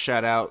 we got to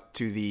shout out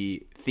to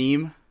the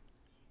theme.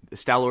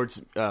 Star-Lord's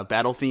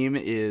battle theme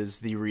is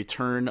the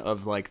return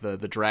of like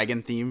the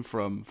dragon theme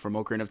from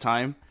Ocarina of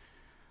Time,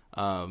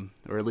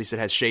 or at least it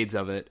has shades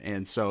of it,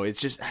 and so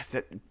it's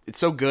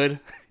so good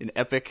and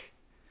epic.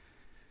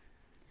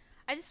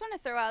 I just want to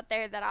throw out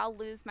there that I'll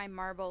lose my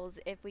marbles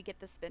if we get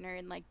the spinner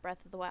in like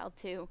Breath of the Wild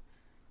 2.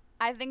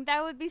 I think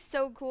that would be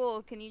so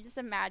cool. Can you just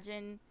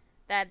imagine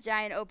that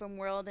giant open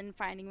world and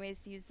finding ways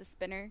to use the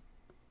spinner?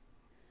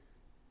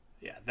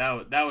 Yeah,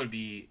 that would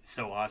be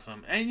so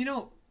awesome. And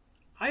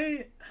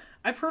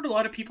I've heard a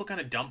lot of people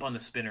kind of dump on the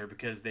spinner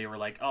because they were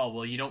like, oh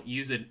well, you don't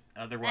use it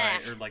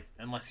otherwise or like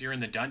unless you're in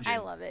the dungeon. I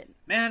love it.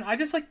 Man, I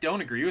just like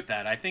don't agree with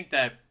that. I think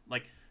that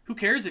like, who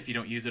cares if you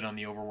don't use it on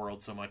the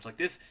overworld so much? Like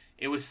this,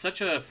 it was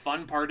such a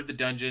fun part of the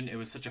dungeon. It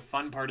was such a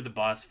fun part of the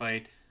boss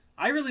fight.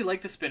 I really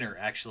like the spinner,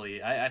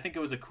 actually. I think it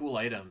was a cool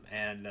item,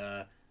 and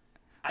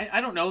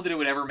I don't know that it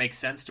would ever make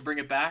sense to bring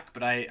it back,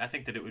 but I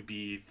think that it would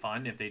be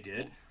fun if they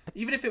did.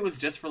 Even if it was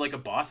just for like a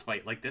boss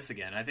fight like this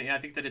again. I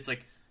think that it's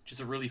like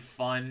just a really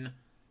fun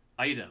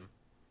item.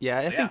 Yeah,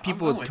 I think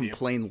people would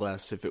complain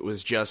less if it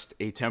was just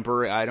a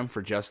temporary item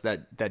for just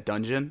that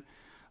dungeon.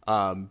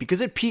 Because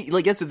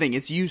that's the thing,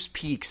 its use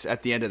peaks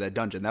at the end of that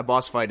dungeon. That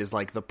boss fight is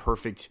like the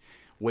perfect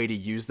way to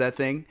use that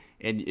thing,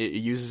 and it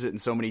uses it in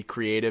so many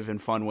creative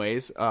and fun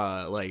ways.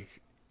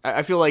 Like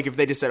I feel like if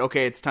they just said,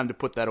 okay, it's time to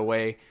put that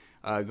away,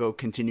 go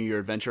continue your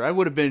adventure, I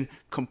would have been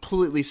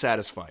completely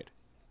satisfied.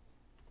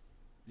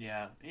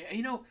 Yeah,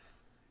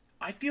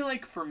 I feel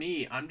like for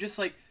me, I'm just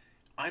like,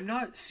 I'm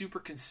not super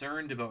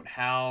concerned about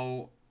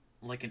how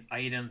like an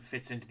item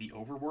fits into the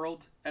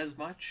overworld as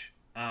much.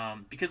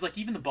 Because like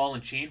even the ball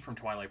and chain from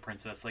Twilight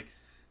Princess, like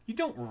you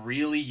don't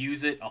really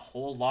use it a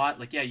whole lot.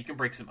 Like, yeah, you can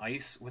break some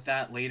ice with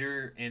that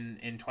later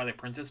in Twilight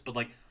Princess, but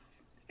like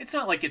it's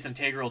not like it's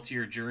integral to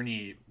your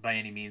journey by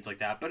any means like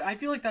that. But I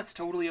feel like that's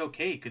totally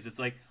okay, because it's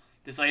like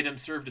this item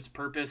served its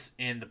purpose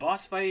in the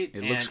boss fight.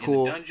 It looks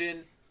cool in the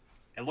dungeon.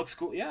 It looks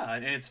cool, yeah,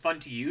 and it's fun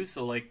to use.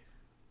 So like,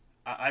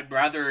 I'd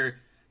rather,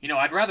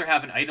 I'd rather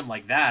have an item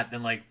like that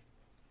than like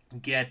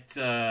get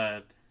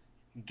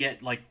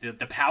like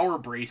the power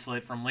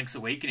bracelet from Link's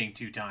Awakening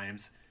 2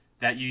 times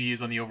that you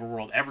use on the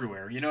overworld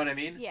everywhere. You know what I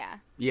mean? Yeah.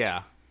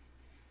 Yeah.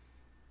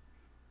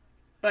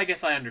 But I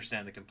guess I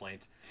understand the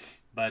complaint.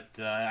 But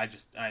I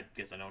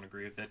guess I don't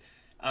agree with it.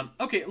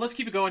 Okay, let's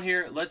keep it going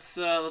here. Let's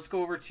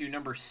go over to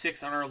number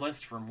 6 on our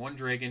list, from one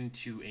dragon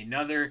to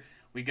another.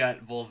 We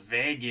got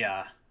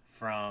Volvagia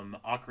from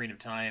Ocarina of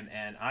Time,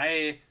 and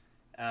I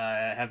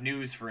have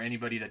news for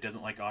anybody that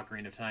doesn't like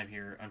Ocarina of Time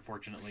here,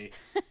 unfortunately.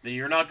 That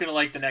you're not going to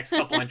like the next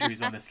couple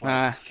entries on this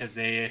list, because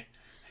they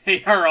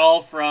are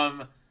all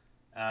from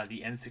the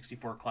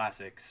N64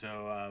 Classic.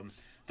 So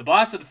the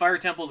boss of the Fire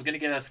Temple is going to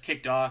get us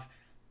kicked off.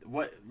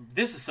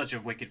 This is such a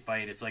wicked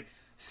fight. It's like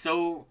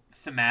so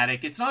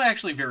thematic. It's not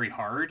actually very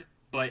hard,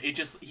 but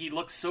he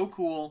looks so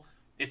cool.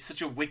 It's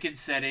such a wicked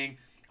setting.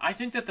 I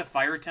think that the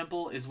Fire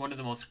Temple is one of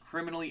the most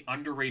criminally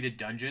underrated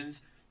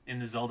dungeons in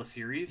the Zelda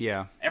series.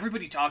 Yeah.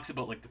 Everybody talks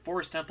about like the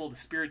Forest Temple, the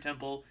Spirit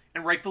Temple,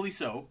 and rightfully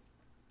so.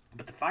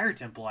 But the Fire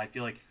Temple, I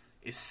feel like,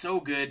 is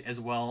so good as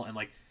well, and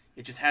like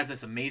it just has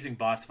this amazing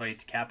boss fight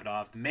to cap it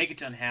off. The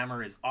Megaton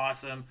Hammer is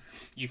awesome.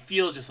 You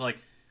feel just like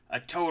a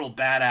total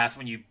badass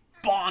when you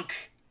bonk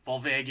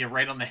Volvagia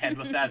right on the head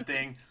with that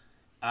thing.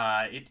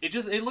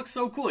 It looks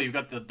so cool. You've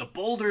got the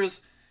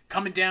boulders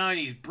coming down.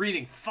 He's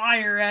breathing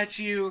fire at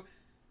you.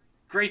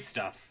 Great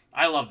stuff.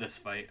 I love this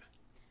fight.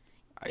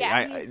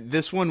 Yeah,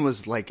 this one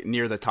was like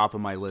near the top of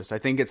my list. I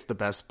think it's the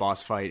best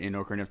boss fight in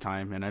Ocarina of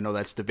Time, and I know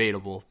that's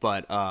debatable,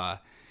 but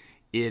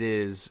it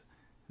is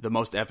the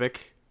most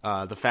epic.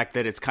 The fact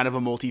that it's kind of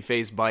a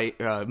multi-phase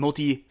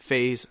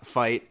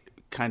fight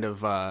kind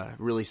of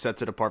really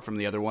sets it apart from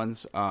the other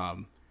ones.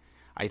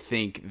 I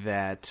think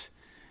that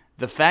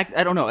the fact,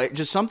 I don't know,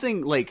 just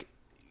something like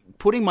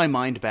putting my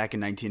mind back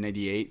in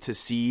 1998 to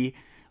see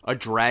a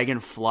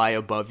dragon fly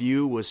above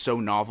you was so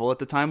novel at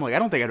the time. Like, I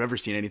don't think I've ever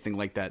seen anything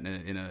like that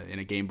in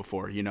a game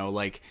before.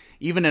 Like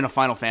even in a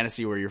Final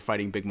Fantasy where you're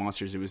fighting big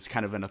monsters, it was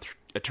kind of in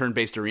a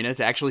turn-based arena.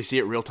 To actually see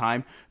it real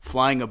time,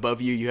 flying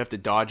above you, you have to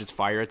dodge its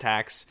fire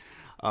attacks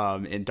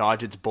and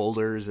dodge its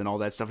boulders and all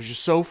that stuff. It's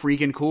just so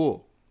freaking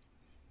cool.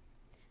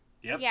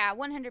 Yep. Yeah,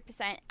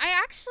 100%.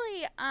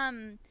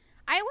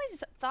 I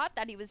always thought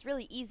that he was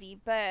really easy,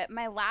 but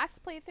my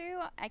last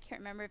playthrough, I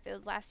can't remember if it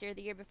was last year or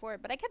the year before,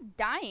 but I kept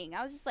dying.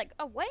 I was just like,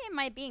 oh, what am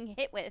I being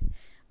hit with?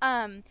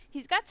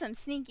 He's got some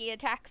sneaky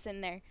attacks in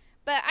there,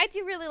 but I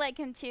do really like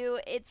him too.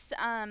 It's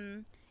not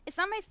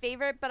my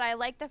favorite, but I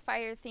like the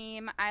fire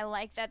theme. I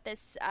like that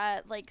this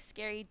like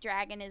scary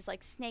dragon is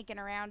like snaking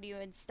around you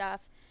and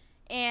stuff,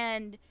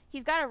 and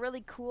he's got a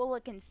really cool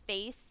looking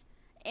face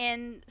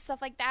and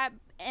stuff like that.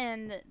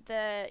 And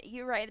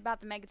you're right about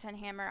the Megaton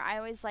Hammer. I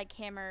always like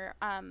hammer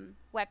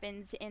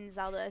weapons in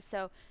Zelda,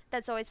 so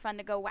that's always fun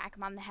to go whack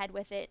him on the head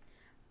with it.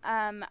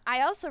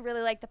 I also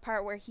really like the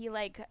part where he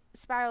like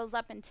spirals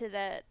up into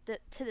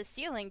the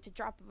ceiling to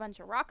drop a bunch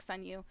of rocks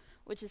on you,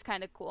 which is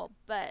kind of cool.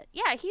 But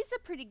yeah, he's a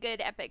pretty good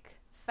epic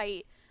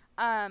fight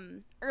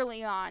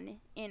early on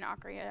in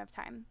Ocarina of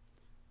Time.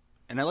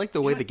 And I like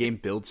the way the game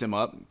builds him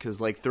up,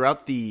 because like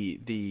throughout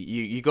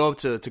you go up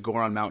to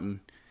Goron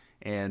Mountain,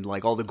 and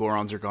like all the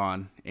Gorons are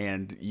gone,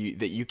 and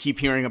you keep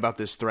hearing about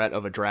this threat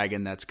of a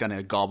dragon that's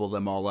gonna gobble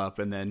them all up,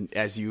 and then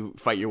as you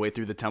fight your way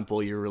through the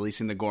temple, you're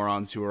releasing the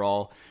Gorons, who are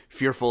all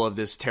fearful of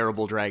this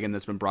terrible dragon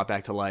that's been brought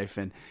back to life,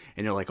 and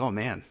you're like, oh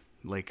man,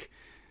 like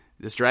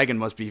this dragon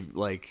must be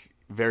like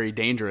very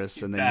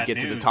dangerous, and then you get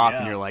to the top,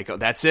 and you're like, oh,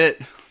 that's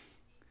it.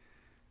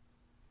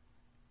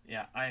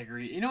 Yeah, I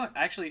agree. You know what?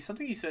 Actually,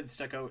 something you said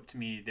stuck out to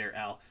me there,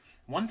 Al.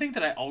 One thing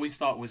that I always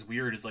thought was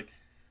weird is like,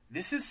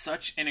 this is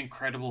such an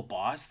incredible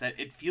boss that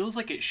it feels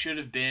like it should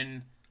have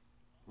been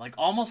like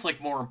almost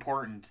like more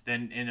important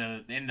than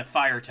in the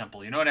Fire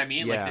Temple. You know what I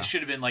mean? Yeah. Like this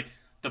should have been like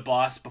the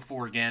boss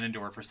before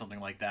Ganondorf or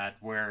something like that,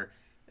 where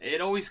it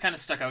always kind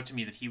of stuck out to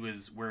me that he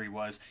was where he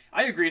was.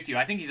 I agree with you.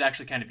 I think he's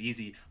actually kind of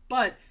easy,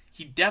 but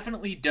he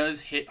definitely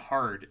does hit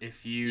hard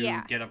if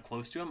you get up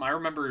close to him. I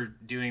remember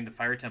doing the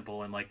Fire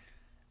Temple, and like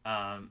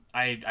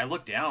I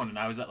looked down and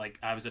I was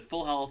at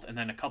full health, and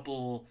then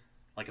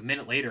a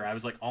minute later, I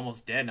was like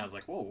almost dead, and I was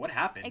like, "Whoa, what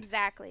happened?"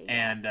 Exactly.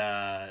 And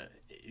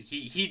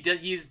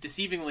he's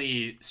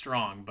deceivingly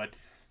strong, but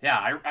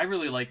yeah, I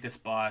really like this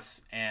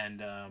boss,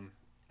 and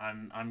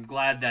I'm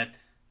glad that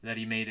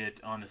he made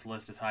it on this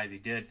list as high as he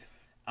did.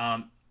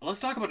 Let's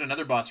talk about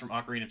another boss from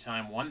Ocarina of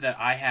Time, one that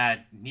I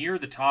had near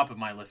the top of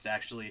my list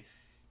actually,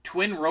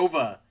 Twin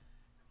Rova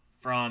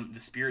from the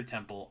Spirit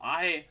Temple.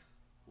 I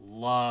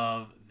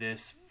love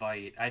this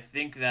fight. I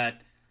think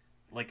that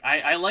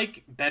I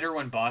like better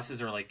when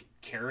bosses are like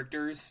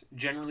characters,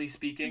 generally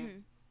speaking. Mm-hmm.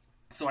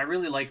 So I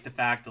really like the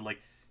fact that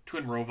like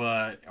Twin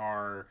Rova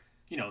are,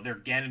 they're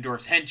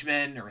Ganondorf's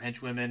henchmen or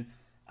henchwomen.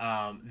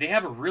 They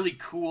have a really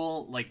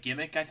cool like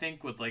gimmick, I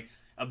think, with like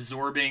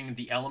absorbing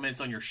the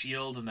elements on your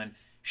shield and then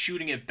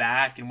shooting it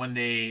back. And when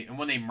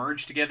they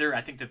merge together,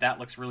 I think that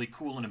looks really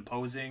cool and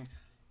imposing.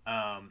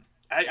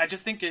 I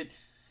just think it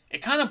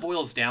kind of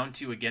boils down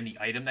to, again, the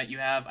item that you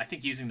have. I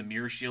think using the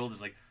mirror shield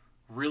is like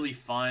really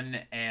fun,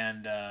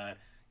 and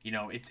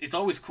it's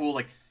always cool,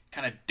 like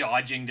kind of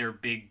dodging their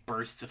big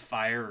bursts of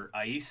fire or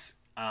ice.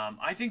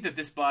 I think that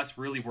this boss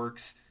really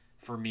works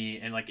for me,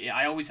 and like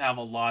I always have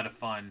a lot of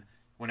fun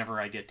whenever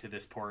I get to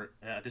this part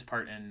in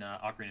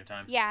Ocarina of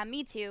Time. Yeah,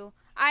 me too.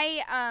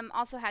 I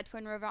also had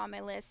Twin River on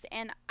my list,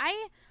 and I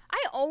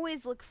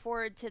always look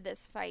forward to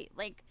this fight.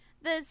 Like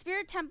the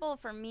Spirit Temple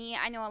for me,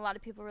 I know a lot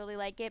of people really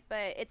like it,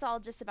 but it's all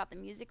just about the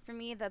music for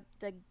me. The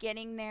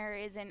getting there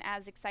isn't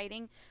as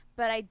exciting,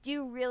 but I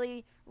do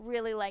really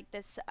really like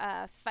this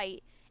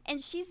fight. And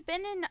she's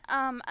been in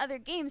other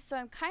games, so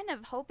I'm kind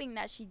of hoping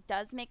that she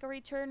does make a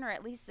return, or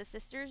at least the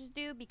sisters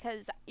do,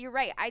 because you're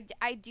right.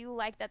 I do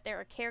like that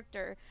they're a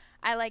character.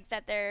 I like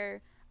that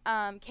they're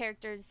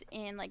characters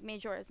in like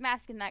Majora's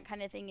Mask and that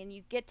kind of thing, and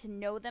you get to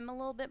know them a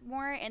little bit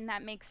more, and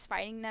that makes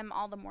fighting them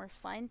all the more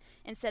fun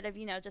instead of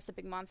just a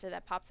big monster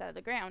that pops out of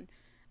the ground.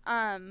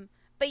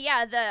 But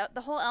yeah,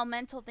 the whole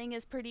elemental thing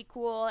is pretty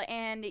cool,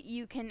 and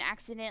you can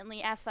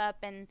accidentally F up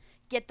and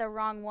get the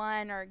wrong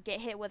one or get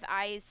hit with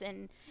ice,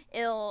 and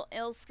it'll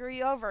screw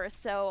you over.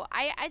 So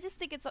I just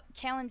think it's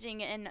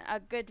challenging and a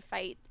good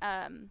fight.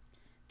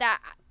 That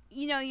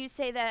you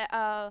say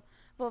that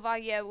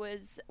Volvagia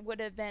would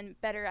have been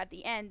better at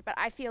the end, but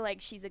I feel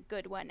like she's a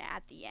good one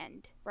at the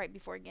end, right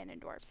before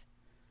Ganondorf.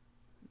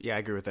 Yeah, I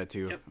agree with that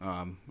too. Yep.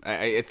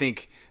 I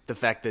think the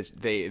fact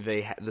that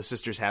the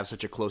sisters have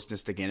such a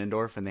closeness to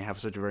Ganondorf, and they have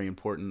such a very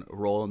important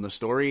role in the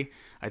story,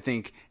 I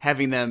think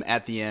having them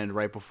at the end,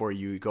 right before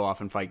you go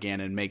off and fight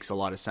Ganon, makes a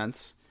lot of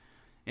sense.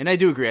 And I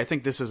do agree. I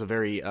think this is a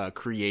very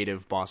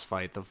creative boss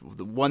fight.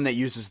 The one that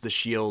uses the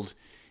shield,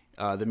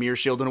 the mirror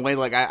shield, in a way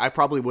like I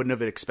probably wouldn't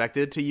have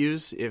expected to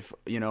use if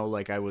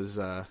like I was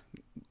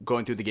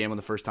going through the game on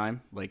the first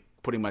time, like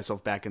putting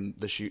myself back in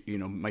the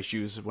my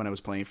shoes when I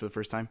was playing for the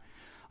first time.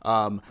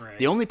 Right.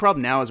 The only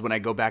problem now is when I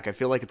go back, I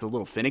feel like it's a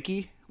little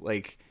finicky,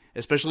 like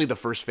especially the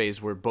first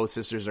phase where both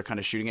sisters are kind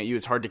of shooting at you.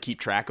 It's hard to keep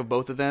track of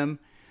both of them.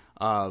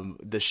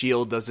 The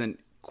shield doesn't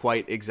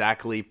quite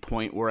exactly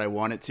point where I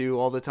want it to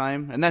all the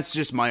time, and that's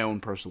just my own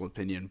personal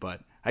opinion,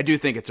 but I do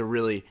think it's a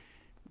really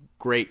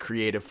great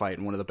creative fight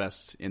and one of the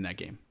best in that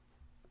game.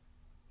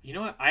 You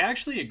know what? I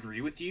actually agree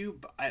with you,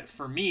 but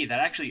for me, that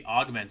actually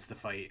augments the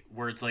fight,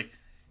 where it's like,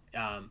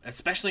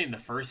 especially in the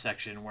first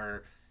section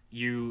where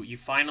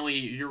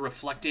you're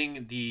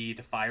reflecting the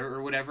fire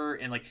or whatever,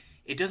 and like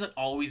it doesn't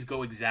always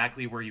go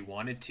exactly where you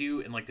want it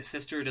to, and like the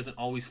sister doesn't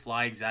always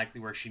fly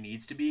exactly where she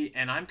needs to be,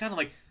 and I'm kind of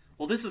like,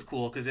 well, this is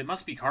cool because it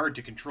must be hard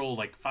to control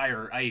like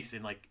fire or ice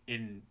in like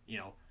in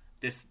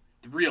this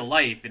real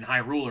life in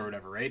Hyrule or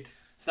whatever, right?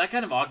 So that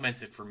kind of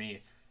augments it for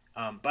me.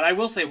 But I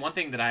will say one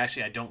thing that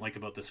I don't like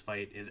about this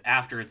fight is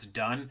after it's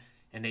done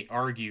and they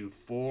argue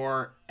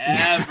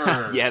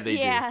forever. Yeah, they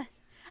do.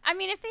 I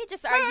mean, if they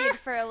just argued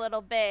for a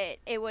little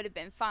bit, it would have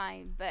been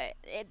fine, but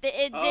it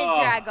did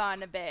drag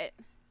on a bit.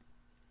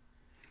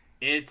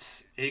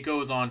 It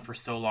goes on for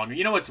so long.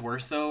 You know what's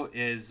worse, though,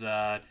 is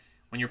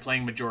when you're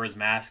playing Majora's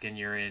Mask and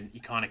you're in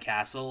Iconic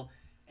Castle,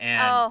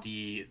 and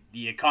the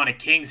Iconic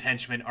King's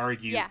henchmen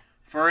argue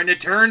for an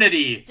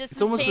eternity.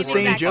 It's almost the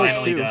same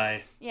joke, too.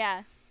 Die.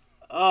 Yeah.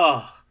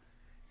 Oh,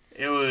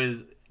 it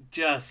was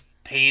just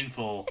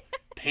painful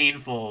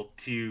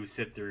to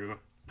sit through.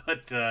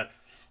 But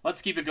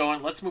let's keep it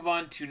going. Let's move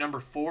on to number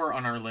 4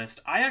 on our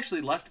list. I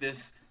actually left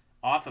this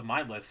off of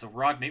my list, so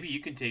Rod, maybe you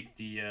can take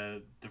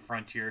the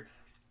frontier.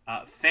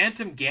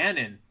 Phantom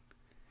Ganon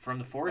from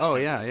the Forest. Oh,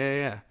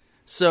 yeah.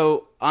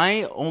 So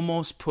I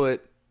almost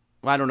put,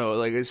 I don't know,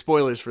 like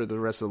spoilers for the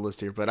rest of the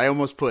list here, but I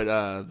almost put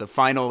the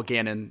final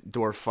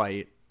Ganondorf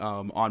fight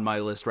on my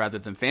list rather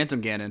than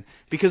Phantom Ganon,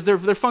 because they're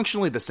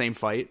functionally the same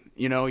fight.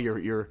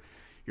 You're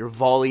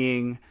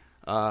volleying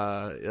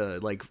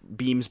like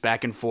beams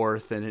back and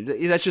forth, and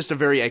that's just a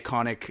very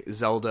iconic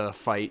Zelda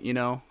fight.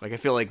 Like I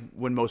feel like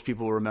when most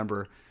people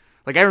remember,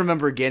 like I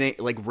remember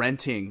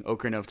renting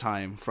Ocarina of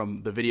Time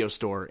from the video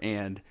store,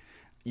 and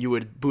you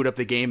would boot up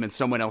the game and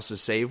someone else's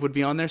save would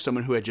be on there,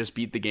 someone who had just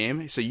beat the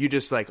game. So you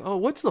just like, oh,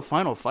 what's the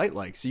final fight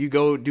like? So you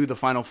go do the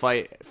final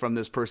fight from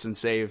this person's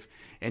save,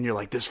 and you're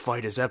like, this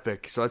fight is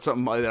epic. So that's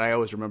something that I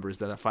always remember, is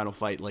that final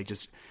fight, like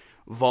just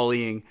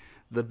volleying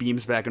the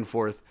beams back and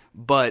forth.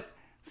 But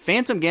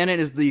Phantom Ganon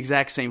is the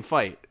exact same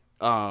fight.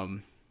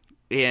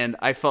 And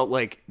I felt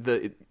like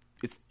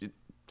it's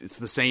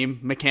the same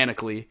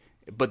mechanically.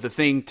 But the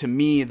thing to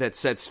me that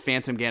sets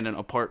Phantom Ganon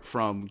apart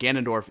from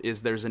Ganondorf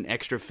is there's an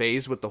extra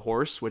phase with the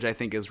horse, which I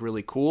think is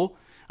really cool,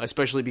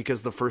 especially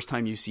because the first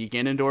time you see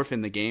Ganondorf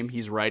in the game,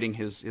 he's riding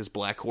his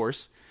black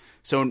horse.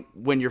 So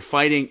when you're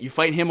fighting, you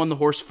fight him on the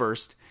horse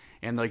first,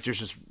 and like there's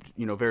just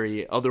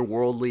very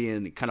otherworldly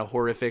and kind of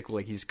horrific,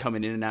 like he's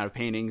coming in and out of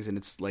paintings, and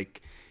it's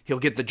like he'll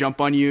get the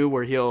jump on you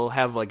where he'll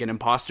have like an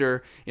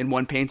imposter in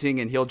one painting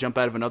and he'll jump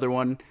out of another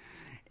one,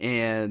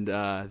 and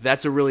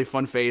that's a really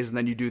fun phase. And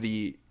then you do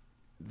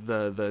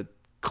the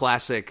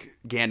classic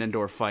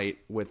Ganondorf fight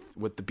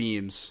with the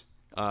beams.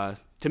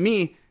 To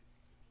me,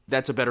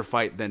 that's a better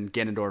fight than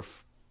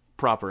Ganondorf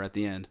proper at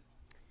the end.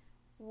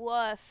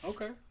 Woof.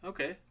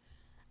 Okay.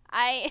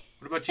 I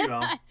What about you,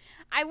 Al?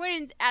 I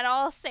wouldn't at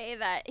all say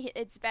that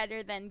it's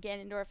better than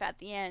Ganondorf at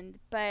the end,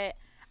 but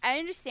I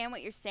understand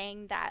what you're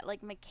saying that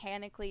like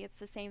mechanically it's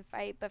the same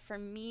fight, but for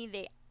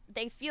me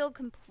they feel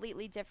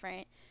completely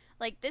different.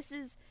 Like this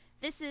is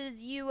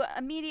you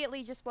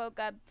immediately just woke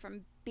up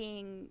from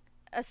being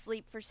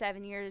asleep for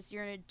 7 years.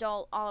 You're an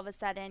adult all of a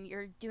sudden.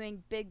 You're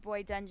doing big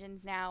boy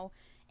dungeons now.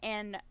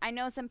 And I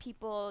know some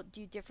people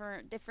do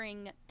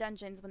differing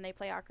dungeons when they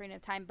play Ocarina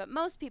of Time, but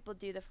most people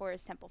do the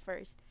Forest Temple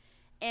first.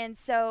 And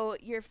so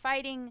you're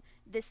fighting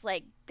this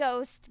like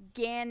ghost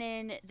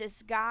Ganon,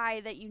 this guy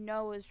that you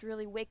know is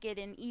really wicked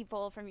and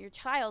evil from your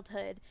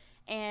childhood,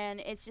 and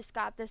it's just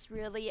got this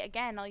really,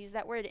 again, I'll use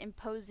that word,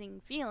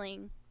 imposing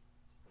feeling.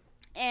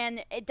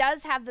 And it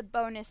does have the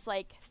bonus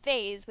like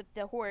phase with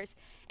the horse,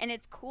 and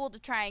it's cool to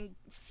try and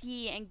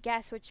see and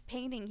guess which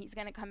painting he's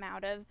going to come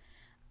out of.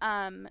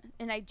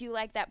 And I do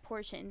like that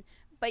portion.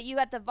 But you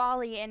got the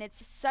volley, and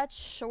it's such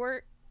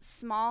short,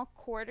 small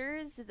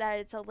quarters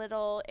that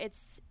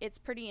it's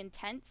pretty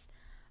intense.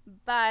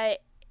 But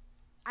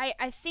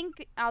I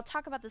think I'll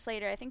talk about this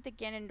later. I think the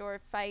Ganondorf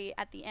fight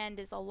at the end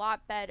is a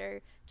lot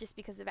better just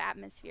because of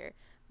atmosphere.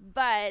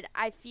 But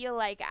I feel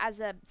like as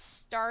a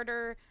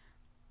starter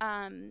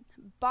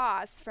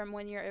boss from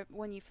when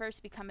you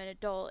first become an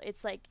adult,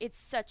 it's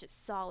such a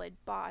solid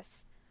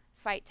boss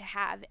fight to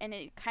have, and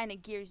it kind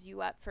of gears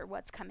you up for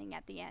what's coming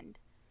at the end.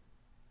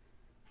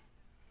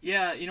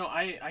 Yeah,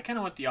 I kind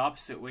of went the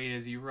opposite way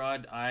as you,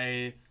 Rod.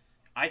 I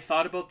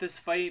thought about this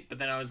fight, but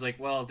then I was like,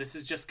 well, this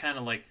is just kind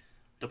of like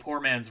the poor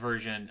man's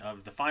version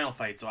of the final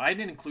fight, so I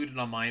didn't include it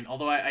on mine.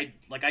 Although I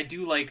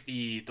do like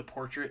the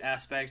portrait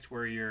aspect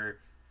where you're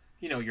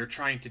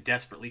trying to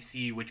desperately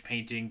see which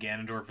painting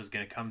Ganondorf is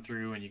going to come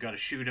through, and you got to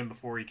shoot him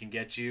before he can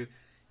get you.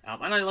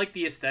 And I like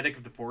the aesthetic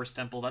of the Forest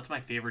Temple. That's my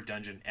favorite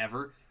dungeon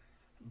ever.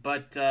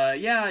 But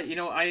yeah,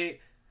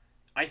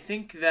 I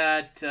think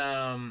that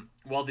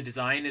while the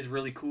design is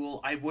really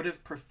cool, I would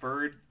have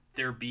preferred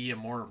there be a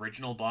more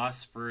original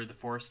boss for the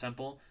Forest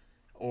Temple,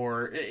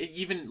 or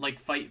even like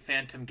fight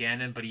Phantom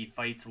Ganon, but he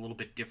fights a little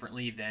bit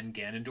differently than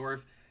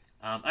Ganondorf.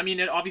 I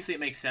mean, obviously it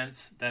makes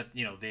sense that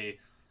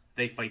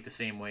they fight the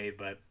same way,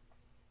 but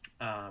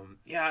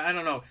yeah, I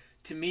don't know.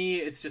 To me,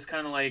 it's just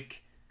kind of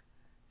like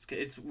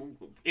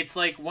it's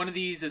like one of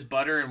these is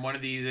butter and one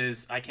of these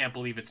is I can't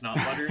believe it's not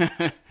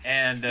butter,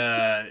 and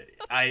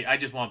I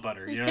just want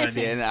butter. You know what I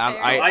mean? And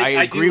I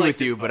agree like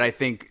with you, fight. but I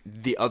think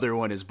the other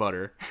one is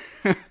butter.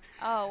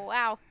 Oh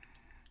wow.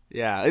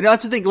 Yeah, and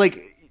that's the thing. Like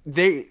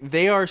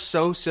they are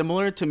so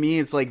similar to me.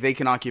 It's like they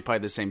can occupy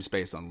the same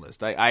space on the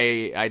list.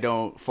 I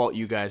don't fault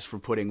you guys for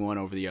putting one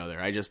over the other.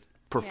 I just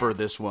prefer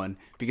this one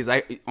because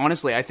I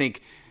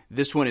think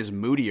this one is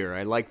moodier.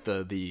 I like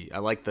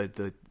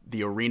the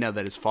arena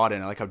that is fought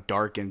in. I like how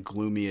dark and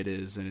gloomy it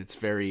is, and it's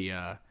very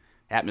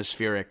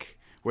atmospheric.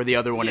 Where the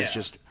other one is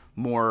just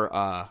more,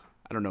 I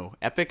don't know,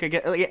 epic. I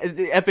guess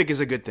epic is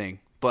a good thing,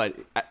 but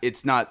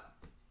it's not.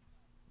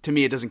 To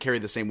me, it doesn't carry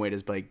the same weight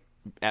as like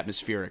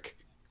atmospheric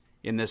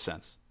in this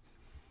sense.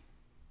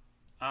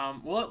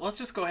 Well, let's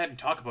just go ahead and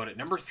talk about it.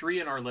 Number 3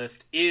 on our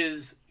list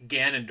is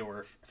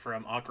Ganondorf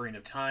from Ocarina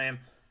of Time.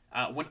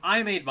 When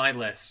I made my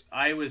list,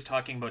 I was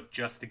talking about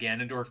just the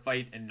Ganondorf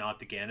fight and not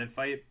the Ganon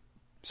fight.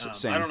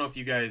 Same. I don't know if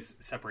you guys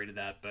separated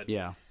that, but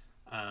yeah,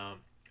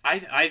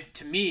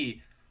 to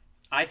me,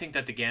 I think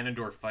that the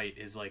Ganondorf fight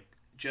is like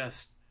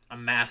just a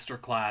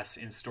masterclass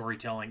in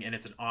storytelling, and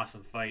it's an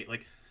awesome fight.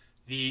 Like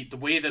the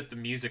way that the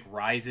music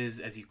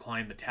rises as you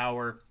climb the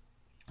tower,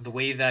 the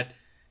way that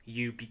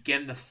you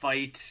begin the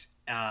fight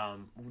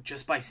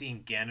just by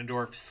seeing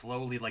Ganondorf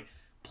slowly like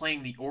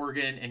playing the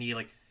organ, and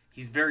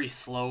he's very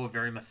slow,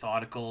 very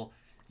methodical.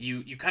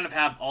 You kind of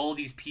have all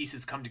these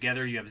pieces come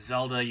together. You have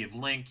Zelda, you have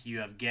Link, you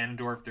have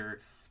Ganondorf.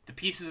 The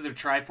pieces of their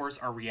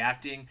Triforce are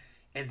reacting,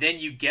 and then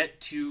you get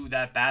to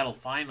that battle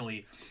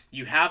finally.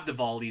 You have the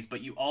volleys,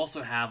 but you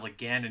also have like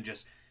Ganon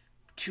just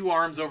 2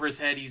 arms over his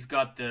head. He's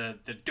got the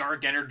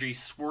dark energy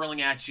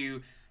swirling at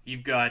you.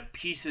 You've got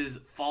pieces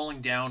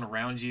falling down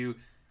around you.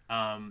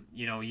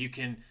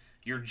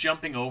 You're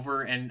jumping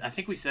over, and I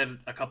think we said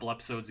a couple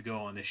episodes ago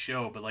on this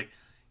show, but like,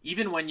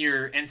 even when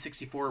your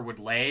N64 would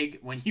lag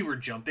when you were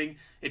jumping,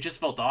 it just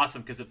felt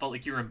awesome because it felt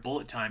like you were in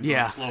bullet time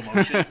in slow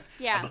motion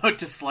about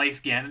to slice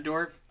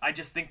Ganondorf. I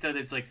just think that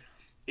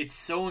it's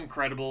so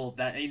incredible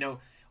that,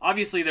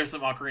 obviously there's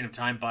some Ocarina of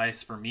Time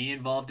bias for me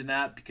involved in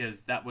that because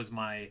that was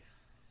my,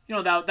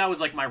 that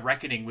was like my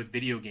reckoning with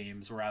video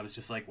games where I was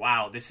just like,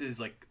 wow, this is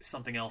like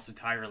something else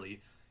entirely.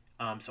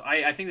 So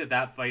I think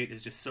that fight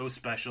is just so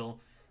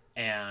special,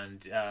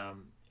 and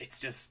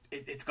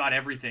it's got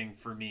everything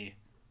for me.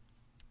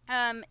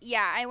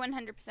 Yeah, I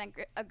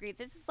 100% agree.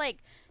 This is like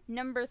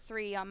number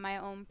 3 on my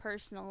own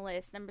personal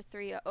list. Number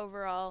 3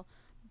 overall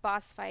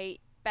boss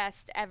fight,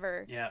 best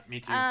ever. Yeah,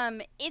 me too.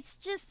 It's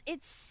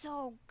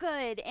so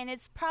good, and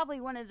it's probably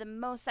one of the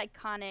most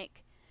iconic.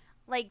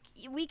 Like,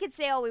 we could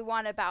say all we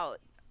want about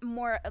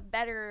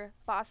better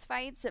boss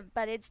fights,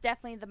 but it's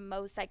definitely the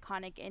most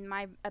iconic in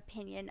my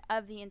opinion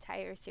of the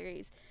entire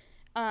series.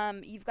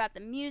 You've got the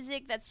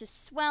music that's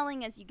just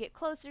swelling as you get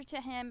closer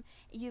to him.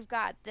 You've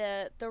got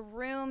the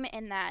room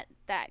and that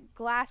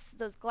glass,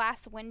 those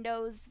glass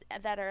windows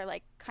that are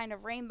like kind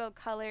of rainbow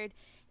colored,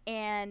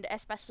 and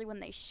especially when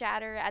they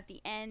shatter at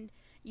the end.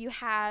 You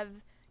have,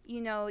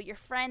 your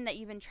friend that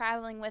you've been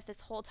traveling with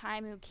this whole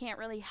time who can't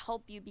really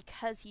help you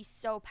because he's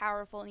so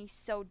powerful and he's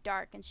so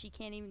dark and she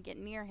can't even get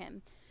near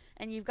him.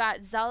 And you've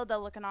got Zelda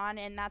looking on,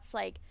 and that's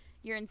like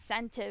your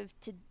incentive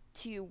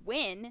to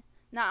win.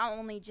 Not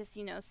only just,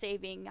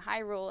 saving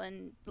Hyrule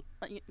and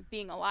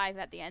being alive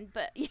at the end,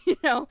 but,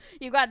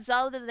 you've got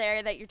Zelda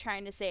there that you're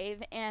trying to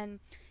save. And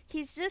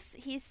he's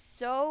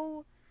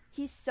so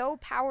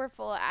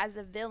powerful as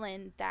a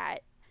villain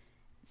that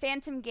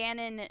Phantom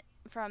Ganon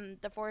from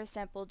the Forest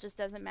Temple just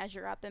doesn't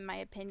measure up, in my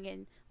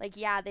opinion. Like,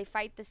 yeah, they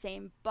fight the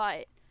same,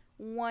 but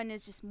one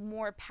is just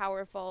more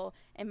powerful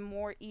and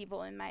more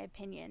evil, in my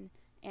opinion.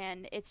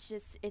 And it's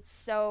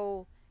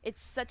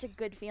such a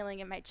good feeling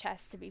in my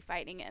chest to be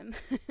fighting him.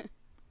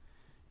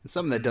 And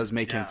something that does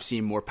make him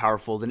seem more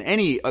powerful than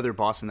any other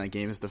boss in that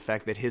game is the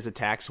fact that his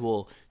attacks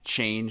will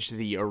change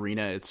the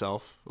arena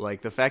itself.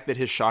 Like, the fact that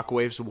his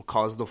shockwaves will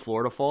cause the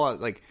floor to fall,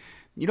 like,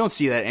 you don't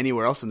see that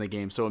anywhere else in the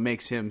game, so it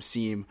makes him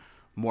seem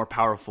more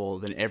powerful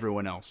than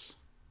everyone else.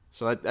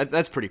 So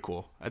that's pretty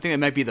cool. I think it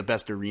might be the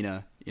best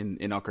arena in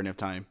Ocarina of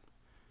Time.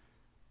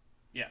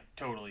 Yeah,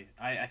 totally.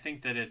 I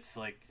think that it's,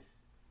 like,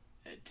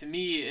 to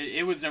me,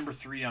 it was number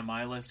 3 on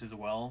my list as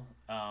well.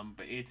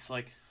 But it's,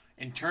 like,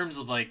 in terms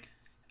of, like,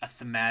 a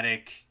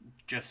thematic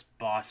just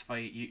boss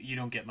fight, you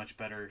don't get much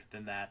better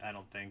than that, I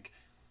don't think.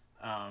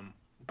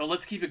 But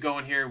let's keep it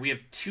going here. We have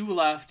 2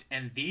 left,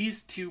 and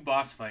these 2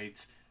 boss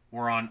fights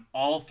were on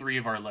all 3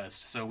 of our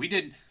lists. So we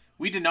did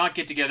not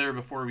get together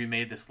before we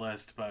made this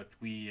list, but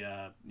we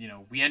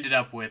ended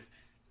up with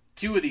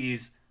 2 of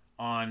these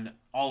on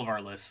all of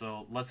our lists.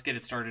 So let's get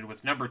it started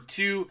with number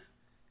 2.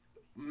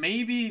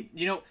 Maybe,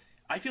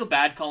 I feel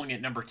bad calling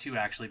it number 2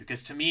 actually,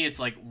 because to me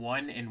it's like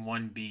 1 and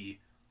 1B.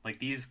 Like,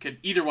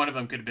 either one of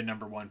them could have been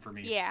number 1 for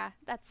me. Yeah,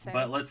 that's fair.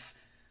 But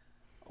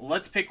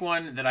let's pick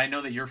one that I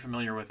know that you're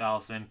familiar with,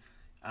 Allison.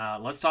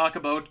 Let's talk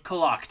about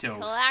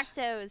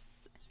Galactos.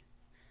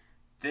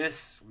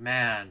 This,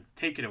 man,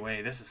 take it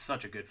away. This is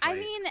such a good fight. I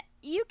mean,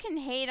 you can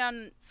hate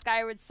on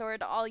Skyward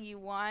Sword all you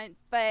want,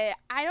 but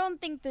I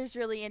don't think there's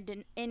really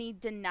any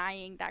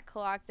denying that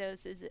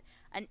Galactos is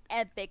an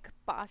epic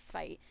boss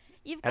fight.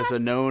 As a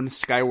known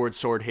Skyward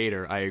Sword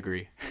hater, I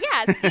agree.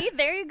 Yeah, see,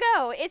 there you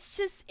go. It's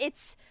just,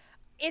 it's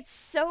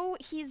so,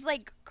 he's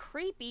like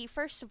creepy,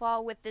 first of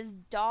all, with this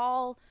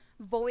doll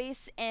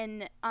voice,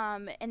 and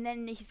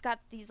then he's got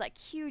these like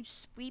huge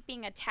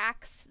sweeping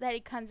attacks that he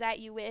comes at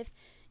you with.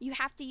 You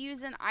have to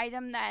use an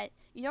item that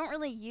you don't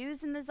really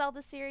use in the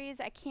Zelda series.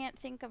 I can't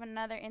think of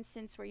another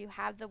instance where you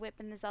have the whip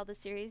in the Zelda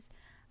series.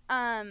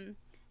 And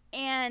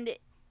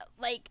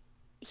like,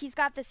 he's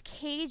got this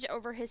cage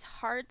over his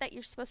heart that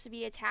you're supposed to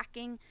be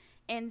attacking,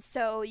 and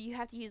so you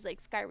have to use like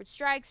Skyward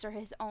Strikes or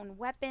his own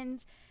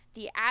weapons.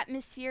 The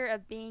atmosphere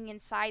of being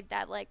inside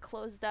that like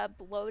closed up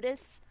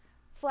lotus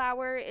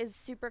flower is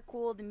super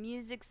cool. The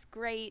music's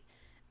great.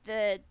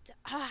 I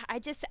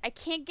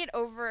can't get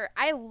over.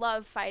 I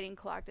love fighting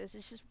Galactos.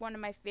 It's just one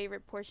of my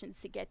favorite portions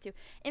to get to.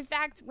 In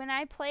fact, when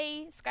I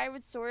play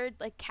Skyward Sword,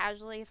 like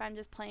casually, if I'm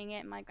just playing it,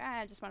 I'm like,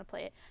 I just want to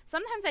play it.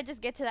 Sometimes I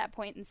just get to that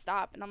point and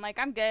stop, and I'm like,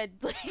 I'm good.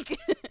 Like,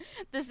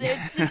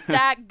 it's just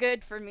that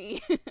good for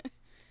me.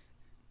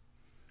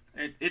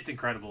 It's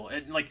incredible,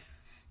 and like,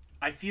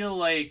 I feel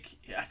like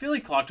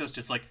Galactos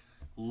just like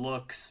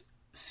looks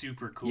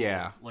super cool.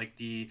 Yeah. Like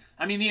the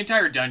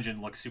entire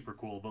dungeon looks super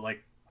cool, but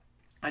like,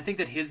 I think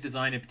that his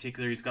design in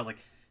particular, he's got like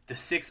the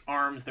 6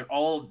 arms. They're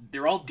all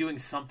doing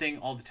something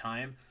all the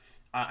time.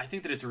 I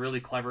think that it's really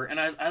clever, and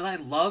I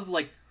love,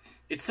 like,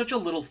 it's such a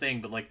little thing,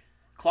 but like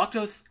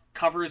Galactos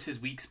covers his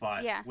weak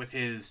spot with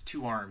his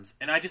 2 arms,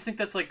 and I just think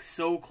that's like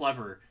so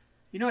clever,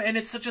 And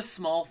it's such a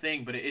small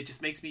thing, but it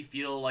just makes me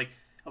feel like,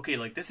 okay,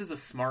 like this is a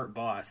smart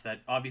boss that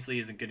obviously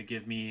isn't going to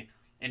give me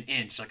an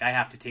inch. Like, I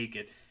have to take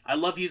it. I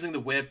love using the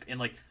whip and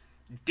like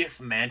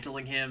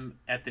dismantling him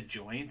at the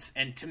joints,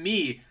 and to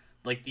me,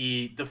 like,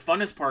 the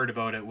funnest part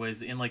about it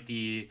was in, like,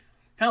 the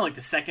kind of like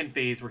the second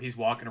phase where he's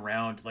walking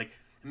around. Like,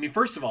 I mean,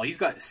 first of all, he's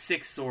got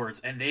 6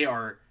 swords, and they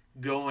are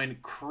going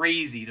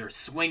crazy. They're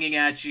swinging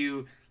at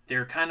you.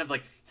 They're kind of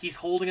like, he's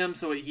holding them,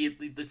 so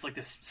it's like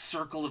this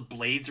circle of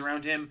blades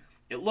around him.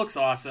 It looks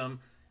awesome.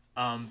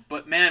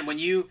 But man, when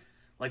you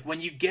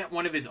get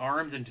one of his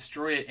arms and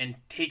destroy it and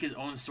take his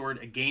own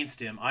sword against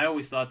him, I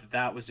always thought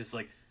that was just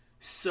like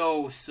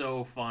so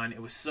fun.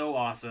 It was so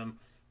awesome.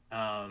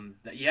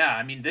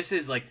 I mean, this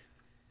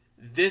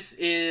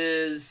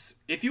is,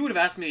 if you would have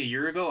asked me a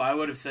year ago, I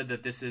would have said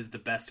that this is the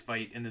best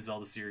fight in the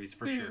Zelda series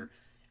for sure.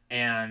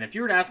 And if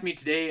you were to ask me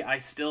today, I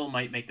still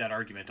might make that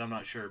argument. I'm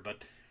not sure,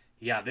 but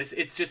yeah,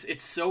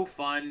 it's so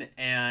fun,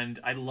 and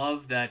I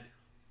love that,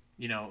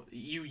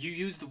 you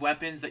use the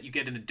weapons that you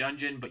get in the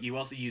dungeon, but you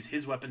also use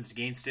his weapons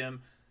against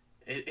him.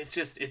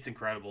 It's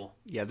incredible.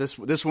 Yeah, this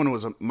one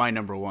was my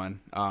number 1.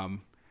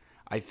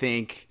 I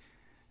think,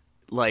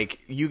 like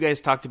you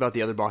guys talked about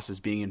the other bosses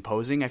being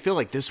imposing. I feel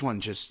like this one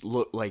just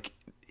looked like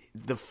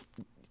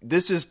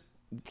this is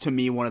to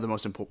me one of the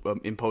most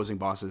imposing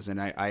bosses,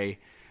 and I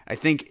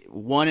think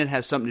one, it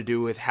has something to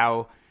do with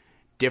how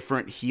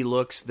different he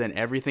looks than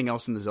everything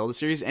else in the Zelda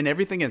series, and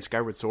everything in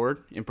Skyward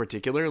Sword in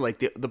particular. Like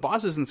the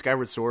bosses in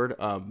Skyward Sword,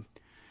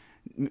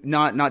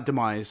 not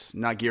Demise,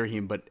 not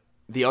Girahim, but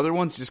the other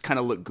ones just kind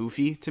of look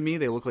goofy to me.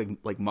 They look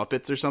like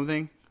Muppets or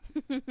something.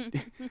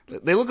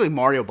 They look like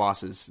Mario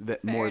bosses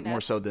that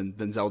more so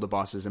than Zelda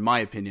bosses, in my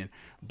opinion.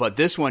 But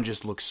this one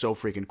just looks so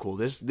freaking cool.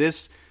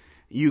 This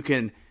you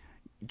can,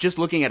 just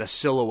looking at a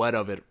silhouette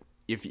of it,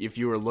 if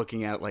you were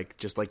looking at like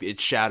just like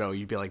its shadow,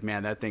 you'd be like,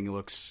 man, that thing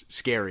looks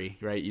scary,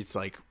 right? It's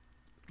like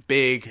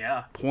big,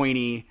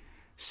 pointy,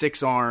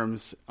 6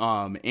 arms,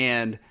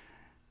 and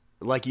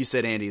like you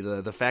said, Andy,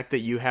 the fact that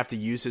you have to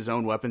use his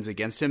own weapons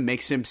against him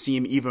makes him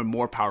seem even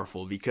more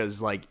powerful,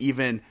 because like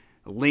even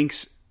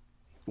Link's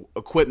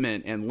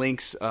equipment and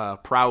Link's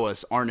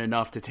prowess aren't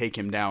enough to take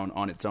him down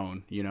on its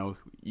own. You know,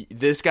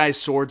 this guy's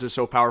swords are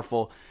so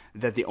powerful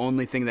that the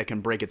only thing that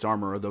can break its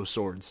armor are those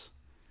swords.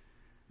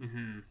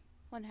 100%,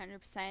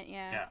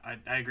 yeah. Yeah,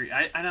 I agree.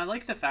 And I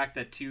like the fact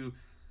that too,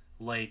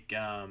 like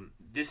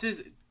this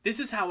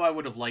is how I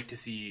would have liked to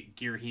see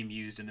Girahim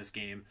used in this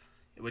game,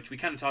 which we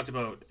kind of talked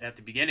about at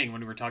the beginning when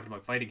we were talking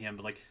about fighting him.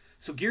 But like,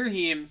 so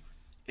Girahim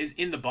is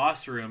in the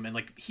boss room, and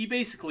like he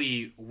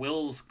basically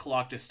wills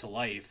Coloctus to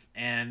life,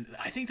 and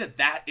I think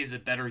that is a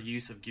better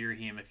use of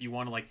Girahim if you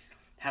want to like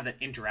have that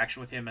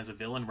interaction with him as a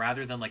villain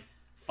rather than like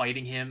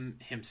fighting him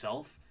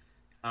himself.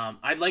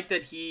 I like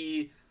that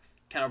he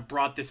kind of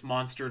brought this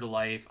monster to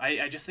life.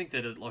 I just think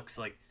that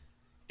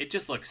it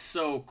just looks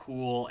so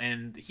cool,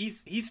 and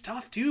he's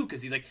tough too,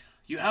 because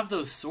you have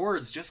those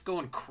swords just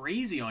going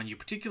crazy on you,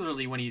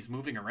 particularly when he's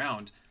moving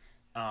around.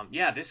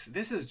 This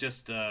is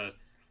just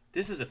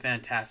this is a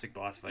fantastic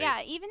boss fight.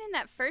 Yeah, even in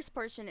that first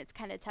portion, it's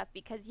kind of tough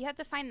because you have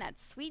to find that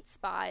sweet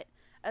spot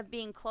of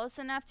being close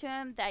enough to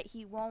him that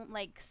he won't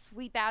like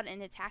sweep out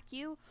and attack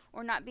you,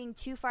 or not being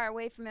too far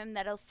away from him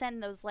that'll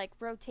send those like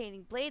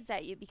rotating blades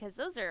at you, because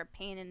those are a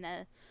pain in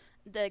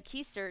the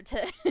keister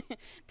to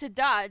to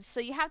dodge. So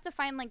you have to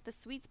find like the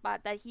sweet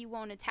spot that he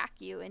won't attack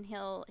you, and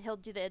he'll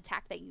do the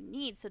attack that you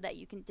need so that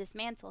you can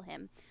dismantle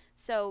him.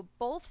 So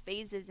both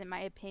phases, in my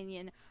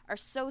opinion, are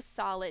so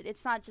solid.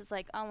 It's not just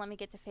like, oh, let me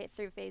get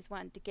through phase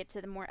 1 to get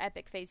to the more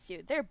epic phase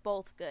 2. They're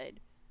both good.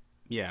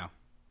 Yeah.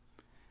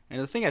 And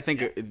the thing I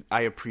think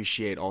I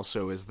appreciate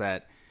also is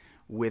that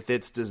with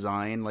its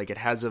design, like it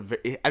has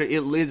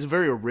it's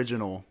very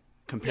original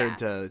compared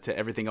to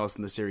everything else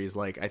in the series.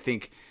 Like I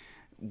think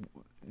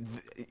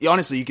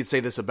honestly, you could say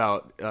this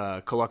about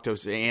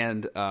Coloctos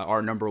and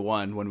our number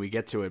 1 when we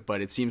get to it,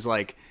 but it seems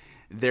like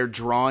they're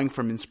drawing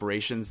from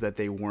inspirations that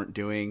they weren't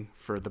doing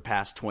for the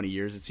past 20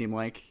 years, it seemed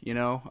like, you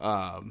know?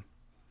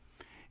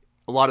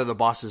 A lot of the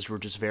bosses were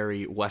just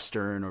very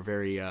Western or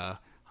very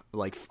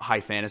like high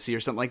fantasy or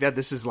something like that.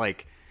 This is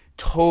like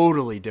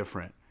totally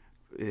different.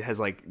 It has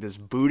like this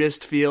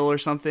Buddhist feel or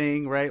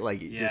something, right?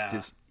 Like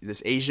just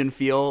this Asian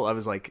feel. I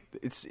was like,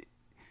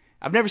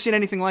 I've never seen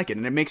anything like it,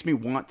 and it makes me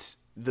want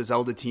the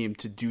Zelda team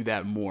to do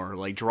that more,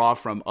 like draw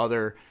from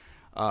other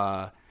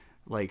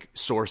like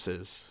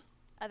sources,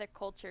 other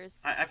cultures.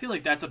 I feel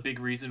like that's a big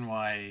reason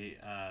why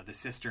the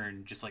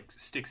Cistern just like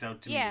sticks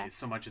out to me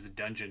so much as a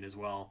dungeon as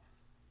well.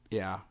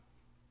 Yeah.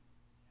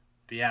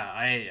 But yeah,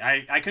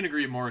 I couldn't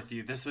agree more with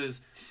you. This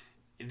is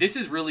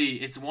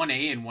really, it's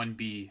 1A and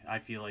 1B, I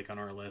feel like, on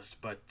our list.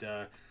 But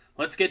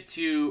let's get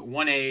to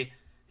 1A.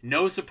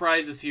 No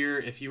surprises here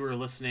if you were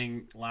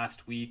listening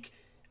last week.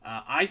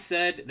 I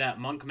said that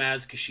Monk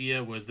Maz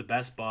Kashia was the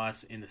best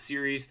boss in the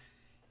series,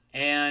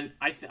 and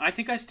I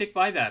think I stick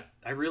by that.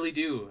 I really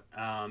do.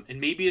 And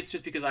maybe it's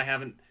just because I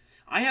haven't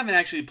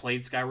actually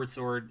played Skyward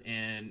Sword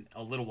in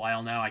a little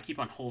while now. I keep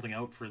on holding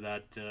out for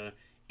that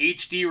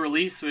HD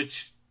release,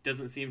 which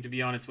doesn't seem to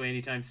be on its way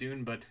anytime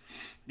soon. But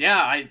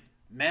yeah,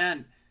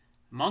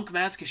 Monk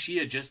Maz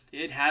Kashia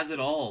it has it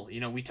all. You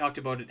know, we talked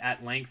about it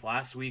at length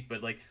last week,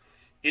 but like,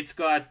 It's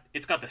got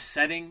the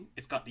setting,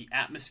 it's got the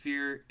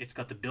atmosphere, it's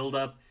got the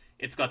build-up,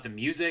 it's got the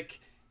music,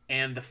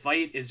 and the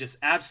fight is just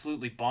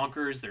absolutely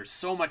bonkers. There's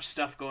so much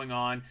stuff going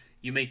on.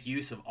 You make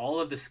use of all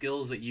of the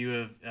skills that you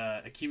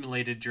have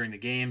accumulated during the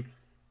game.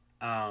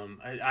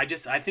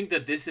 I think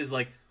that this is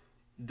like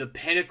the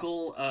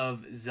pinnacle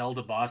of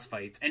Zelda boss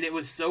fights, and it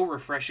was so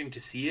refreshing to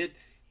see it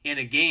in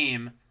a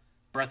game,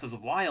 Breath of the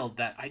Wild,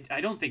 that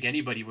I don't think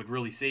anybody would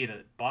really say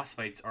that boss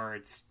fights are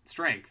its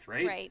strength,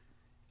 right? Right.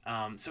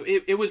 So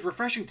it was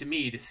refreshing to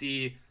me to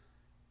see,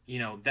 you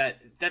know, that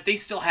they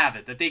still have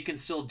it, that they can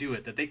still do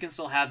it, that they can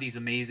still have these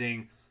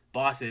amazing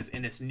bosses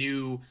in this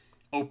new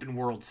open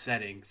world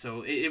setting.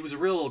 So it was a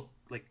real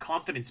like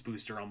confidence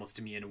booster almost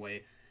to me in a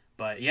way.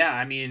 But yeah,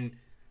 I mean,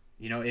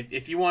 you know,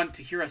 if you want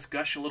to hear us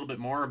gush a little bit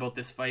more about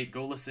this fight,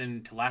 go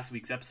listen to last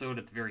week's episode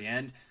at the very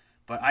end.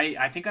 But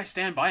I think I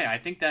stand by it. I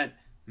think that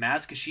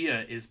Maz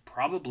Kashia is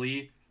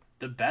probably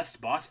the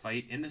best boss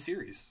fight in the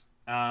series.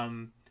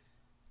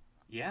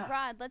 Yeah.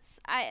 Rod,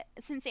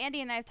 since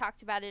Andy and I have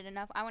talked about it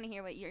enough, I want to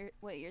hear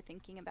what you're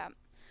thinking about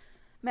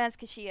Maz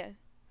Kashia.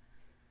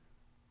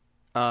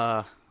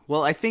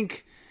 Well, I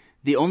think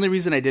the only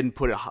reason I didn't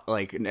put it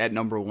like at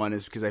number one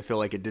is because I feel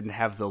like it didn't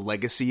have the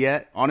legacy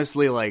yet.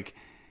 Honestly, like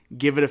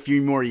give it a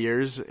few more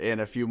years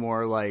and a few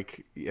more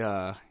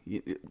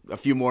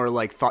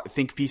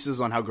think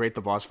pieces on how great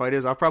the boss fight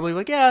is. I'll probably be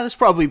like, yeah, that's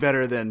probably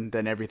better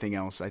than everything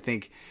else. I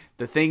think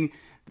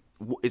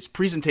its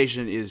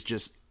presentation is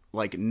just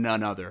like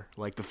none other.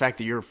 Like the fact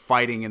that you're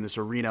fighting in this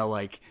arena,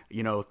 like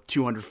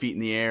 200 feet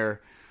in the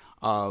air.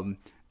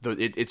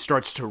 It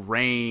starts to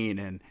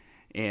rain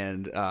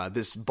and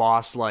this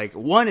boss, like,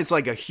 one, it's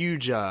like a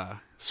huge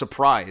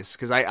surprise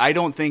because I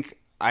don't think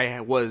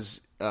I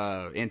was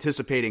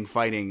anticipating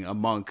fighting a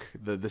monk,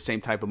 the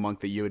same type of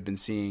monk that you had been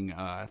seeing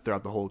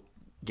throughout the whole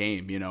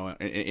game.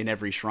 In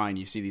every shrine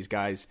you see these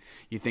guys,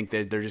 you think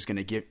that they're just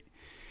going to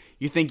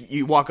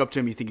you walk up to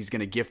him, you think he's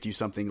going to gift you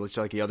something just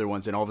like the other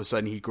ones, and all of a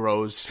sudden he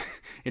grows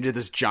into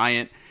this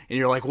giant and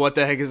you're like, what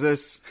the heck is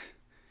this?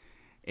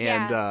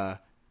 And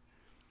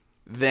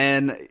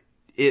then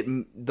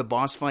the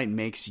boss fight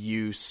makes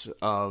use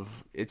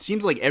of, it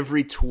seems like,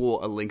 every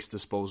tool at Link's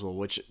disposal,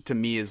 which to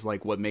me is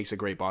like what makes a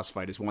great boss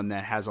fight, is one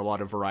that has a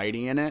lot of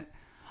variety in it.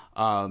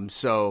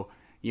 So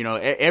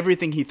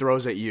everything he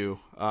throws at you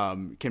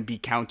can be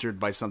countered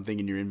by something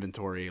in your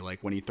inventory,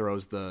 like when he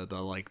throws the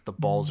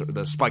balls,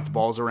 the spiked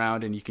balls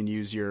around, and you can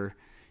use your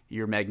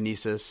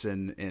magnesis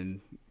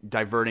and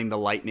diverting the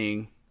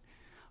lightning,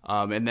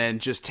 and then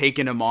just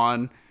taking him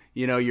on.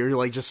 You're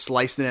like just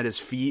slicing at his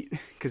feet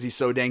because he's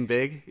so dang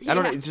big. Yeah. I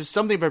don't know. It's just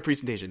something about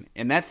presentation,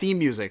 and that theme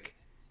music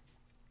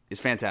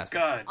is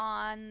fantastic.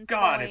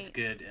 God, it's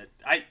good.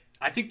 I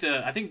think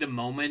the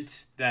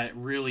moment that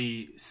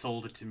really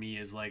sold it to me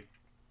is like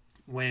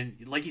when,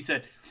 like you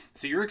said,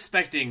 so you're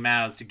expecting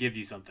Maz to give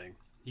you something.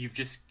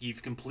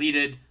 You've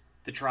completed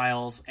the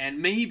trials,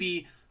 and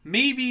maybe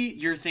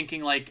you're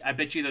thinking, like, I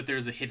bet you that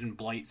there's a hidden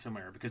blight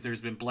somewhere, because there's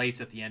been blights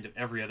at the end of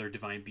every other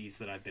Divine Beast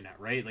that I've been at,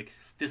 right? Like,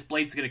 this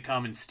blight's going to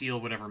come and steal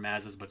whatever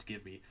Maz is about to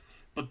give me.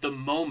 But the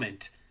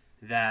moment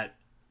that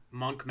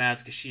Monk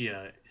Maz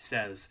Kashia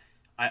says,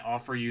 I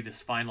offer you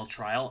this final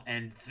trial,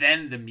 and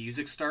then the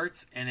music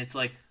starts, and it's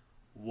like,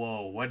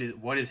 whoa,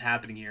 what is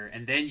happening here?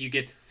 And then you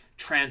get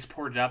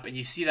transported up, and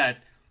you see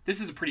that this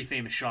is a pretty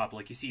famous shop.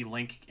 Like, you see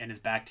Link and his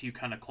back to you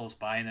kind of close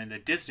by, and then in the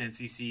distance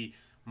you see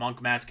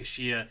Monk Maz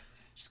Kashia.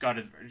 She's got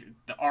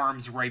the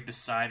arms right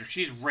beside her.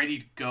 She's ready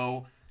to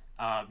go.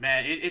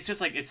 Man, it's just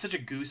like, it's such a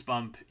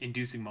goosebump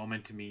inducing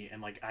moment to me. And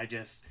like, I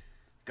just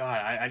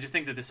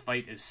think that this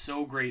fight is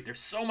so great. There's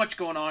so much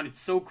going on. It's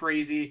so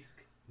crazy.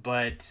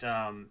 But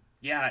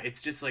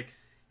it's just like,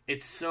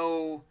 it's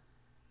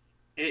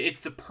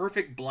the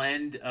perfect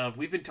blend of,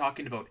 we've been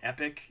talking about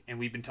epic, and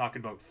we've been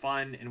talking about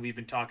fun, and we've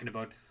been talking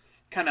about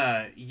kind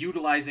of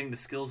utilizing the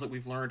skills that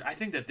we've learned. I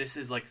think that this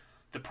is like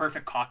the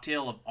perfect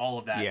cocktail of all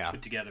of that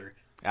put together.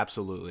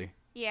 Absolutely.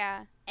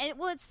 Yeah. And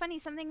it's funny,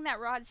 something that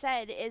Rod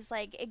said is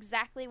like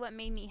exactly what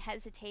made me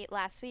hesitate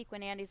last week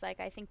when Andy's like,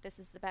 I think this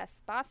is the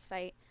best boss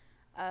fight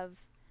of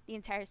the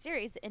entire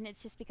series, and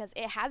it's just because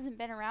it hasn't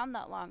been around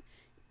that long.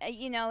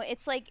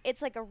 It's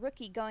like a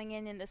rookie going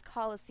in this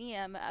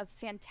coliseum of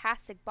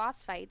fantastic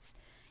boss fights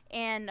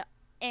and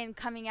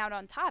coming out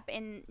on top.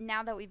 And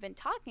now that we've been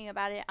talking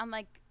about it, I'm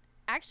like,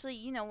 actually,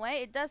 you know what?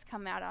 It does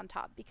come out on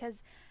top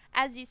because,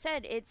 as you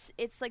said, it's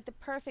like the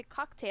perfect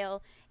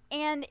cocktail.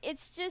 And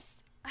it's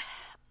just,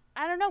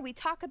 I don't know, we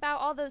talk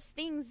about all those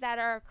things that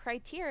are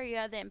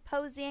criteria, the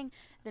imposing,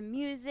 the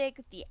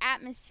music, the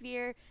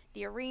atmosphere,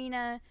 the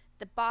arena,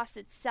 the boss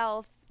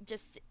itself,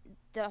 just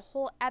the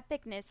whole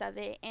epicness of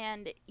it,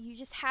 and you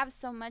just have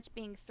so much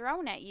being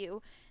thrown at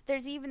you.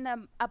 There's even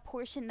a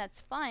portion that's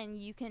fun.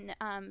 You can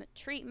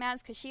treat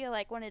Maz Kashia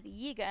like one of the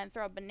Yiga and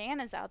throw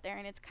bananas out there,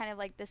 and it's kind of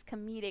like this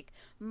comedic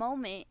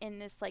moment in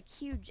this like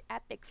huge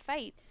epic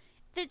fight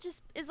that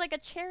just is like a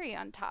cherry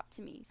on top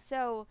to me.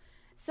 So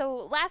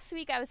last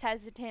week I was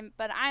hesitant,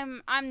 but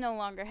I'm no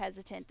longer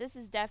hesitant. This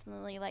is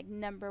definitely like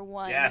number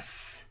one.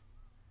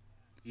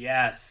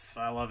 Yes,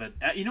 I love it.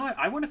 You know what?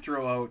 I want to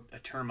throw out a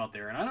term out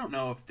there, and I don't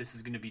know if this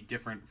is going to be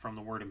different from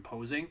the word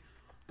imposing,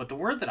 but the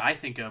word that I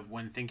think of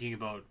when thinking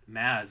about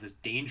Maz is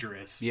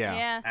dangerous.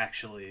 Yeah.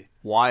 Actually,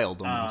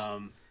 wild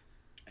almost.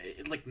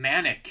 Like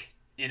manic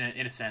in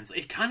a sense.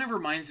 It kind of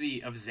reminds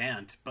me of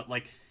Zant, but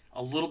like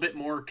a little bit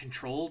more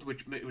controlled,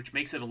 which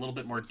makes it a little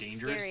bit more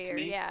dangerous scarier, to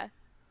me.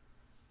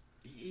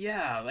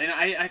 Yeah, and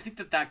I think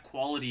that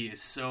quality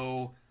is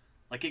so,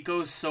 like, it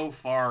goes so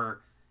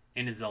far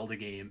in a Zelda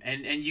game,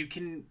 and you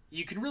can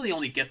really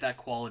only get that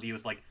quality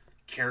with like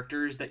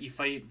characters that you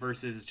fight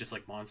versus just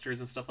like monsters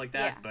and stuff like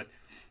that. Yeah. But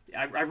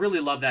I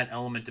really love that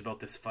element about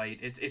this fight.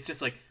 It's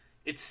just like,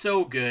 it's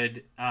so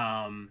good.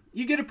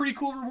 You get a pretty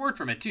cool reward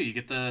from it too. You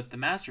get the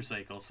Master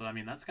Cycle, so I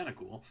mean that's kind of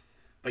cool.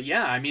 But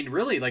yeah, I mean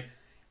really, like,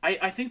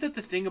 I think that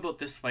the thing about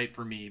this fight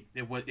for me,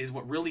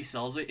 what really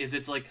sells it, is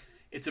it's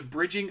a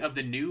bridging of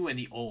the new and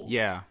the old.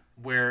 Yeah.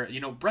 Where,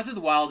 Breath of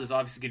the Wild is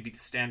obviously going to be the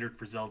standard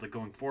for Zelda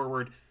going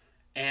forward.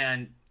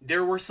 And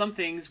there were some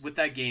things with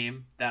that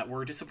game that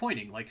were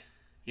disappointing. Like,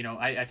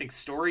 I think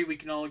story, we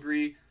can all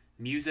agree.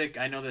 Music,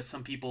 I know that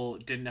some people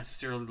didn't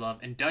necessarily love.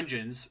 And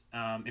dungeons,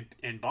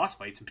 and boss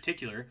fights in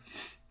particular,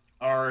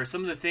 are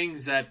some of the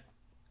things that,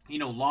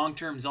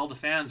 long-term Zelda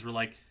fans were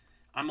like,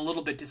 I'm a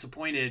little bit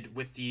disappointed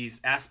with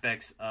these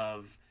aspects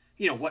of,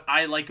 what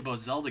I like about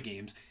Zelda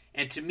games.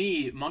 And to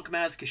me, Monk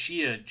Maz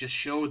Kashia just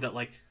showed that,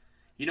 like,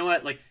 you know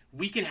what, like,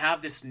 we can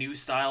have this new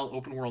style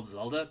open world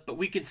Zelda, but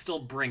we can still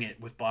bring it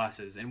with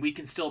bosses, and we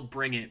can still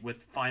bring it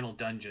with final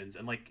dungeons,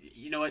 and, like,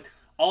 you know what,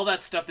 all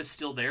that stuff is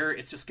still there.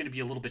 It's just going to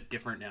be a little bit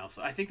different now.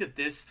 So I think that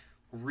this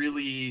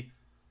really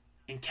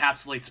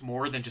encapsulates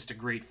more than just a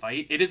great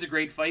fight. It is a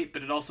great fight,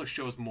 but it also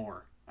shows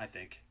more, I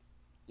think.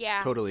 Yeah.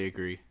 Totally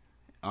agree.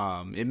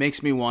 It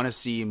makes me want to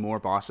see more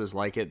bosses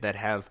like it that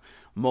have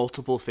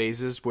multiple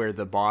phases where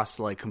the boss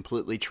like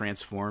completely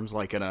transforms,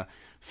 like in a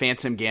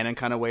Phantom Ganon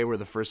kind of way, where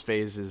the first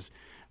phase is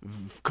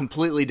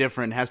completely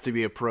different, has to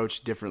be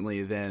approached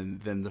differently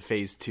than the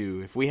phase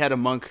 2. If we had a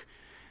monk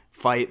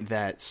fight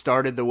that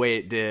started the way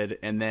it did,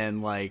 and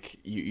then like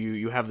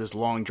you have this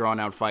long drawn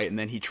out fight, and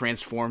then he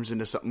transforms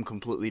into something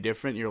completely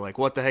different, you're like,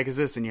 what the heck is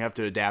this? And you have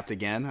to adapt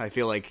again. I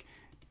feel like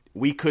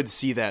we could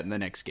see that in the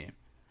next game.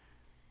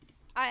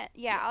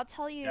 I'll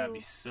tell you. That'd be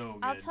so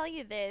good. I'll tell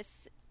you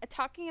this.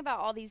 Talking about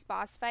all these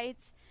boss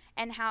fights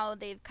and how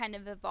they've kind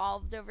of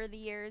evolved over the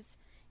years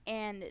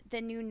and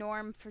the new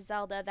norm for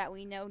Zelda that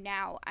we know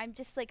now,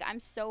 I'm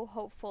so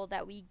hopeful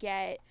that we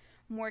get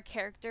more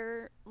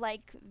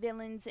character-like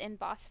villains in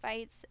boss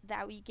fights,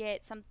 that we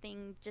get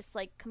something just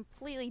like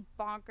completely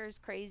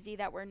bonkers crazy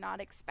that we're not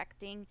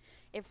expecting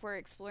if we're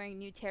exploring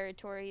new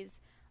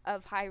territories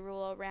of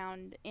Hyrule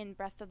around in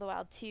Breath of the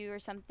Wild 2 or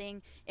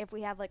something, if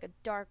we have like a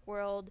dark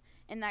world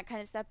and that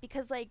kind of stuff,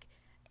 because like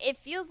it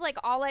feels like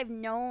all I've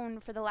known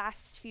for the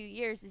last few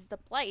years is the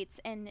blights,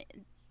 and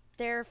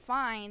they're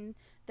fine.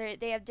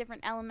 They have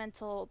different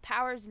elemental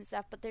powers and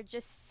stuff, but they're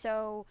just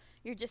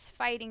you're just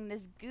fighting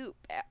this goop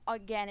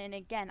again and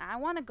again. I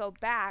want to go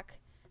back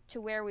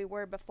to where we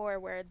were before,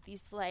 where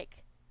these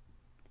like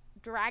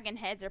dragon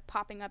heads are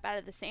popping up out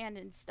of the sand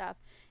and stuff,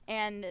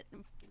 and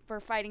we're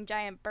fighting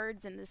giant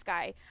birds in the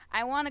sky.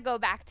 I want to go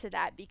back to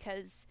that,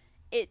 because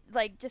it,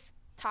 like, just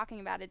talking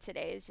about it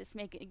today is just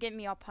getting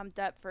me all pumped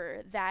up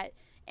for that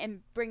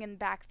and bringing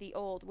back the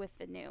old with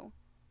the new.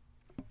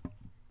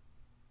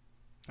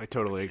 I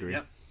totally agree.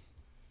 Yep.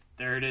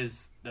 There it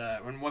is.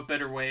 And what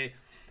better way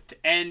to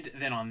end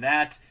than on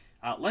that?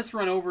 Let's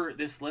run over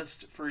this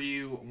list for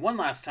you one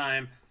last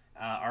time.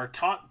 Our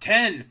top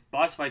 10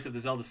 boss fights of the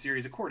Zelda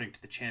series according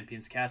to the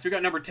Champions Cast. We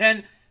got number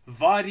 10,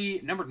 Vadi.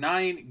 Number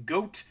 9,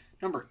 Goat.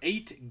 Number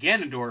 8,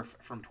 Ganondorf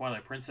from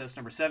Twilight Princess.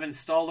 Number 7,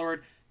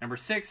 Star-Lord. Number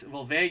 6,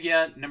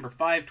 Volvagia. Number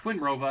 5,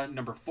 Twinrova.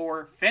 Number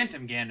 4,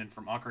 Phantom Ganon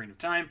from Ocarina of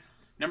Time.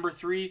 Number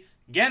 3,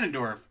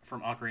 Ganondorf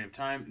from Ocarina of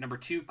Time. Number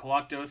 2,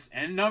 Koloktos.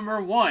 And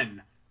number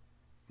 1,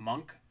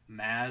 Monk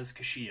Maz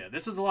Kashia.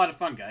 This was a lot of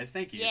fun, guys.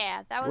 Thank you.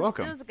 Yeah, that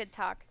was a good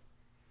talk.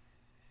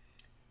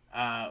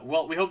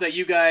 Well, we hope that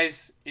you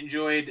guys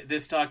enjoyed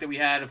this talk that we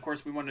had. Of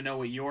course, we want to know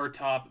what your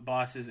top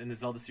bosses in the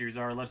Zelda series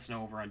are. Let us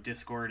know over on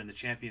Discord and the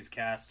Champions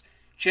Cast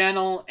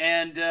channel.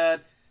 And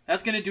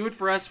that's going to do it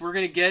for us. We're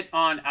going to get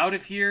on out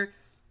of here.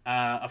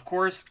 Of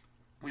course,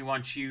 we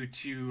want you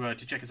to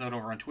check us out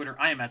over on Twitter.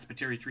 I am at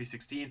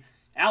Spiteri316.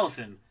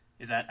 Allison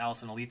is at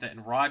Allison Aletha,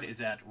 and Rod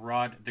is at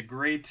Rod the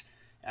Great.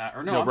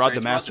 Rod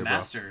the Master. Rod the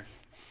Master.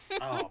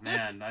 Oh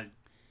man,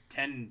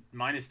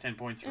 minus 10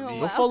 points for me.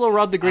 Go follow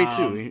Rod the Great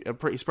too.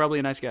 He's probably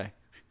a nice guy.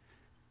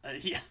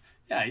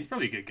 Yeah, he's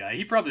probably a good guy.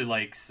 He probably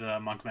likes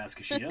Monk Maz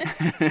Kashia.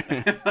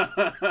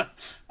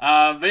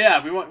 But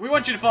yeah, we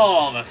want you to follow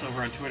all of us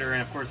over on Twitter,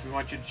 and of course, we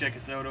want you to check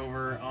us out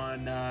over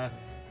on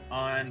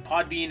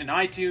Podbean and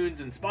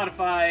iTunes and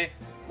Spotify.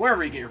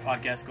 Wherever you get your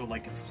podcasts, go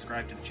like and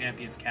subscribe to the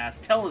Champions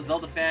Cast. Tell a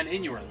Zelda fan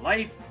in your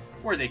life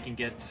where they can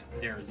get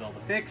their Zelda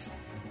fix.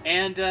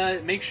 And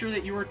make sure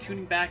that you are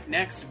tuning back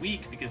next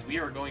week, because we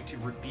are going to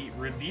be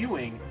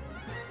reviewing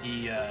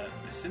the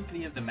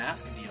Symphony of the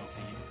Mask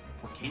DLC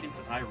for Cadence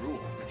of Hyrule,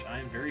 which I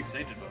am very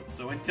excited about.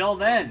 So until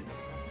then,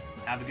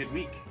 have a good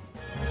week.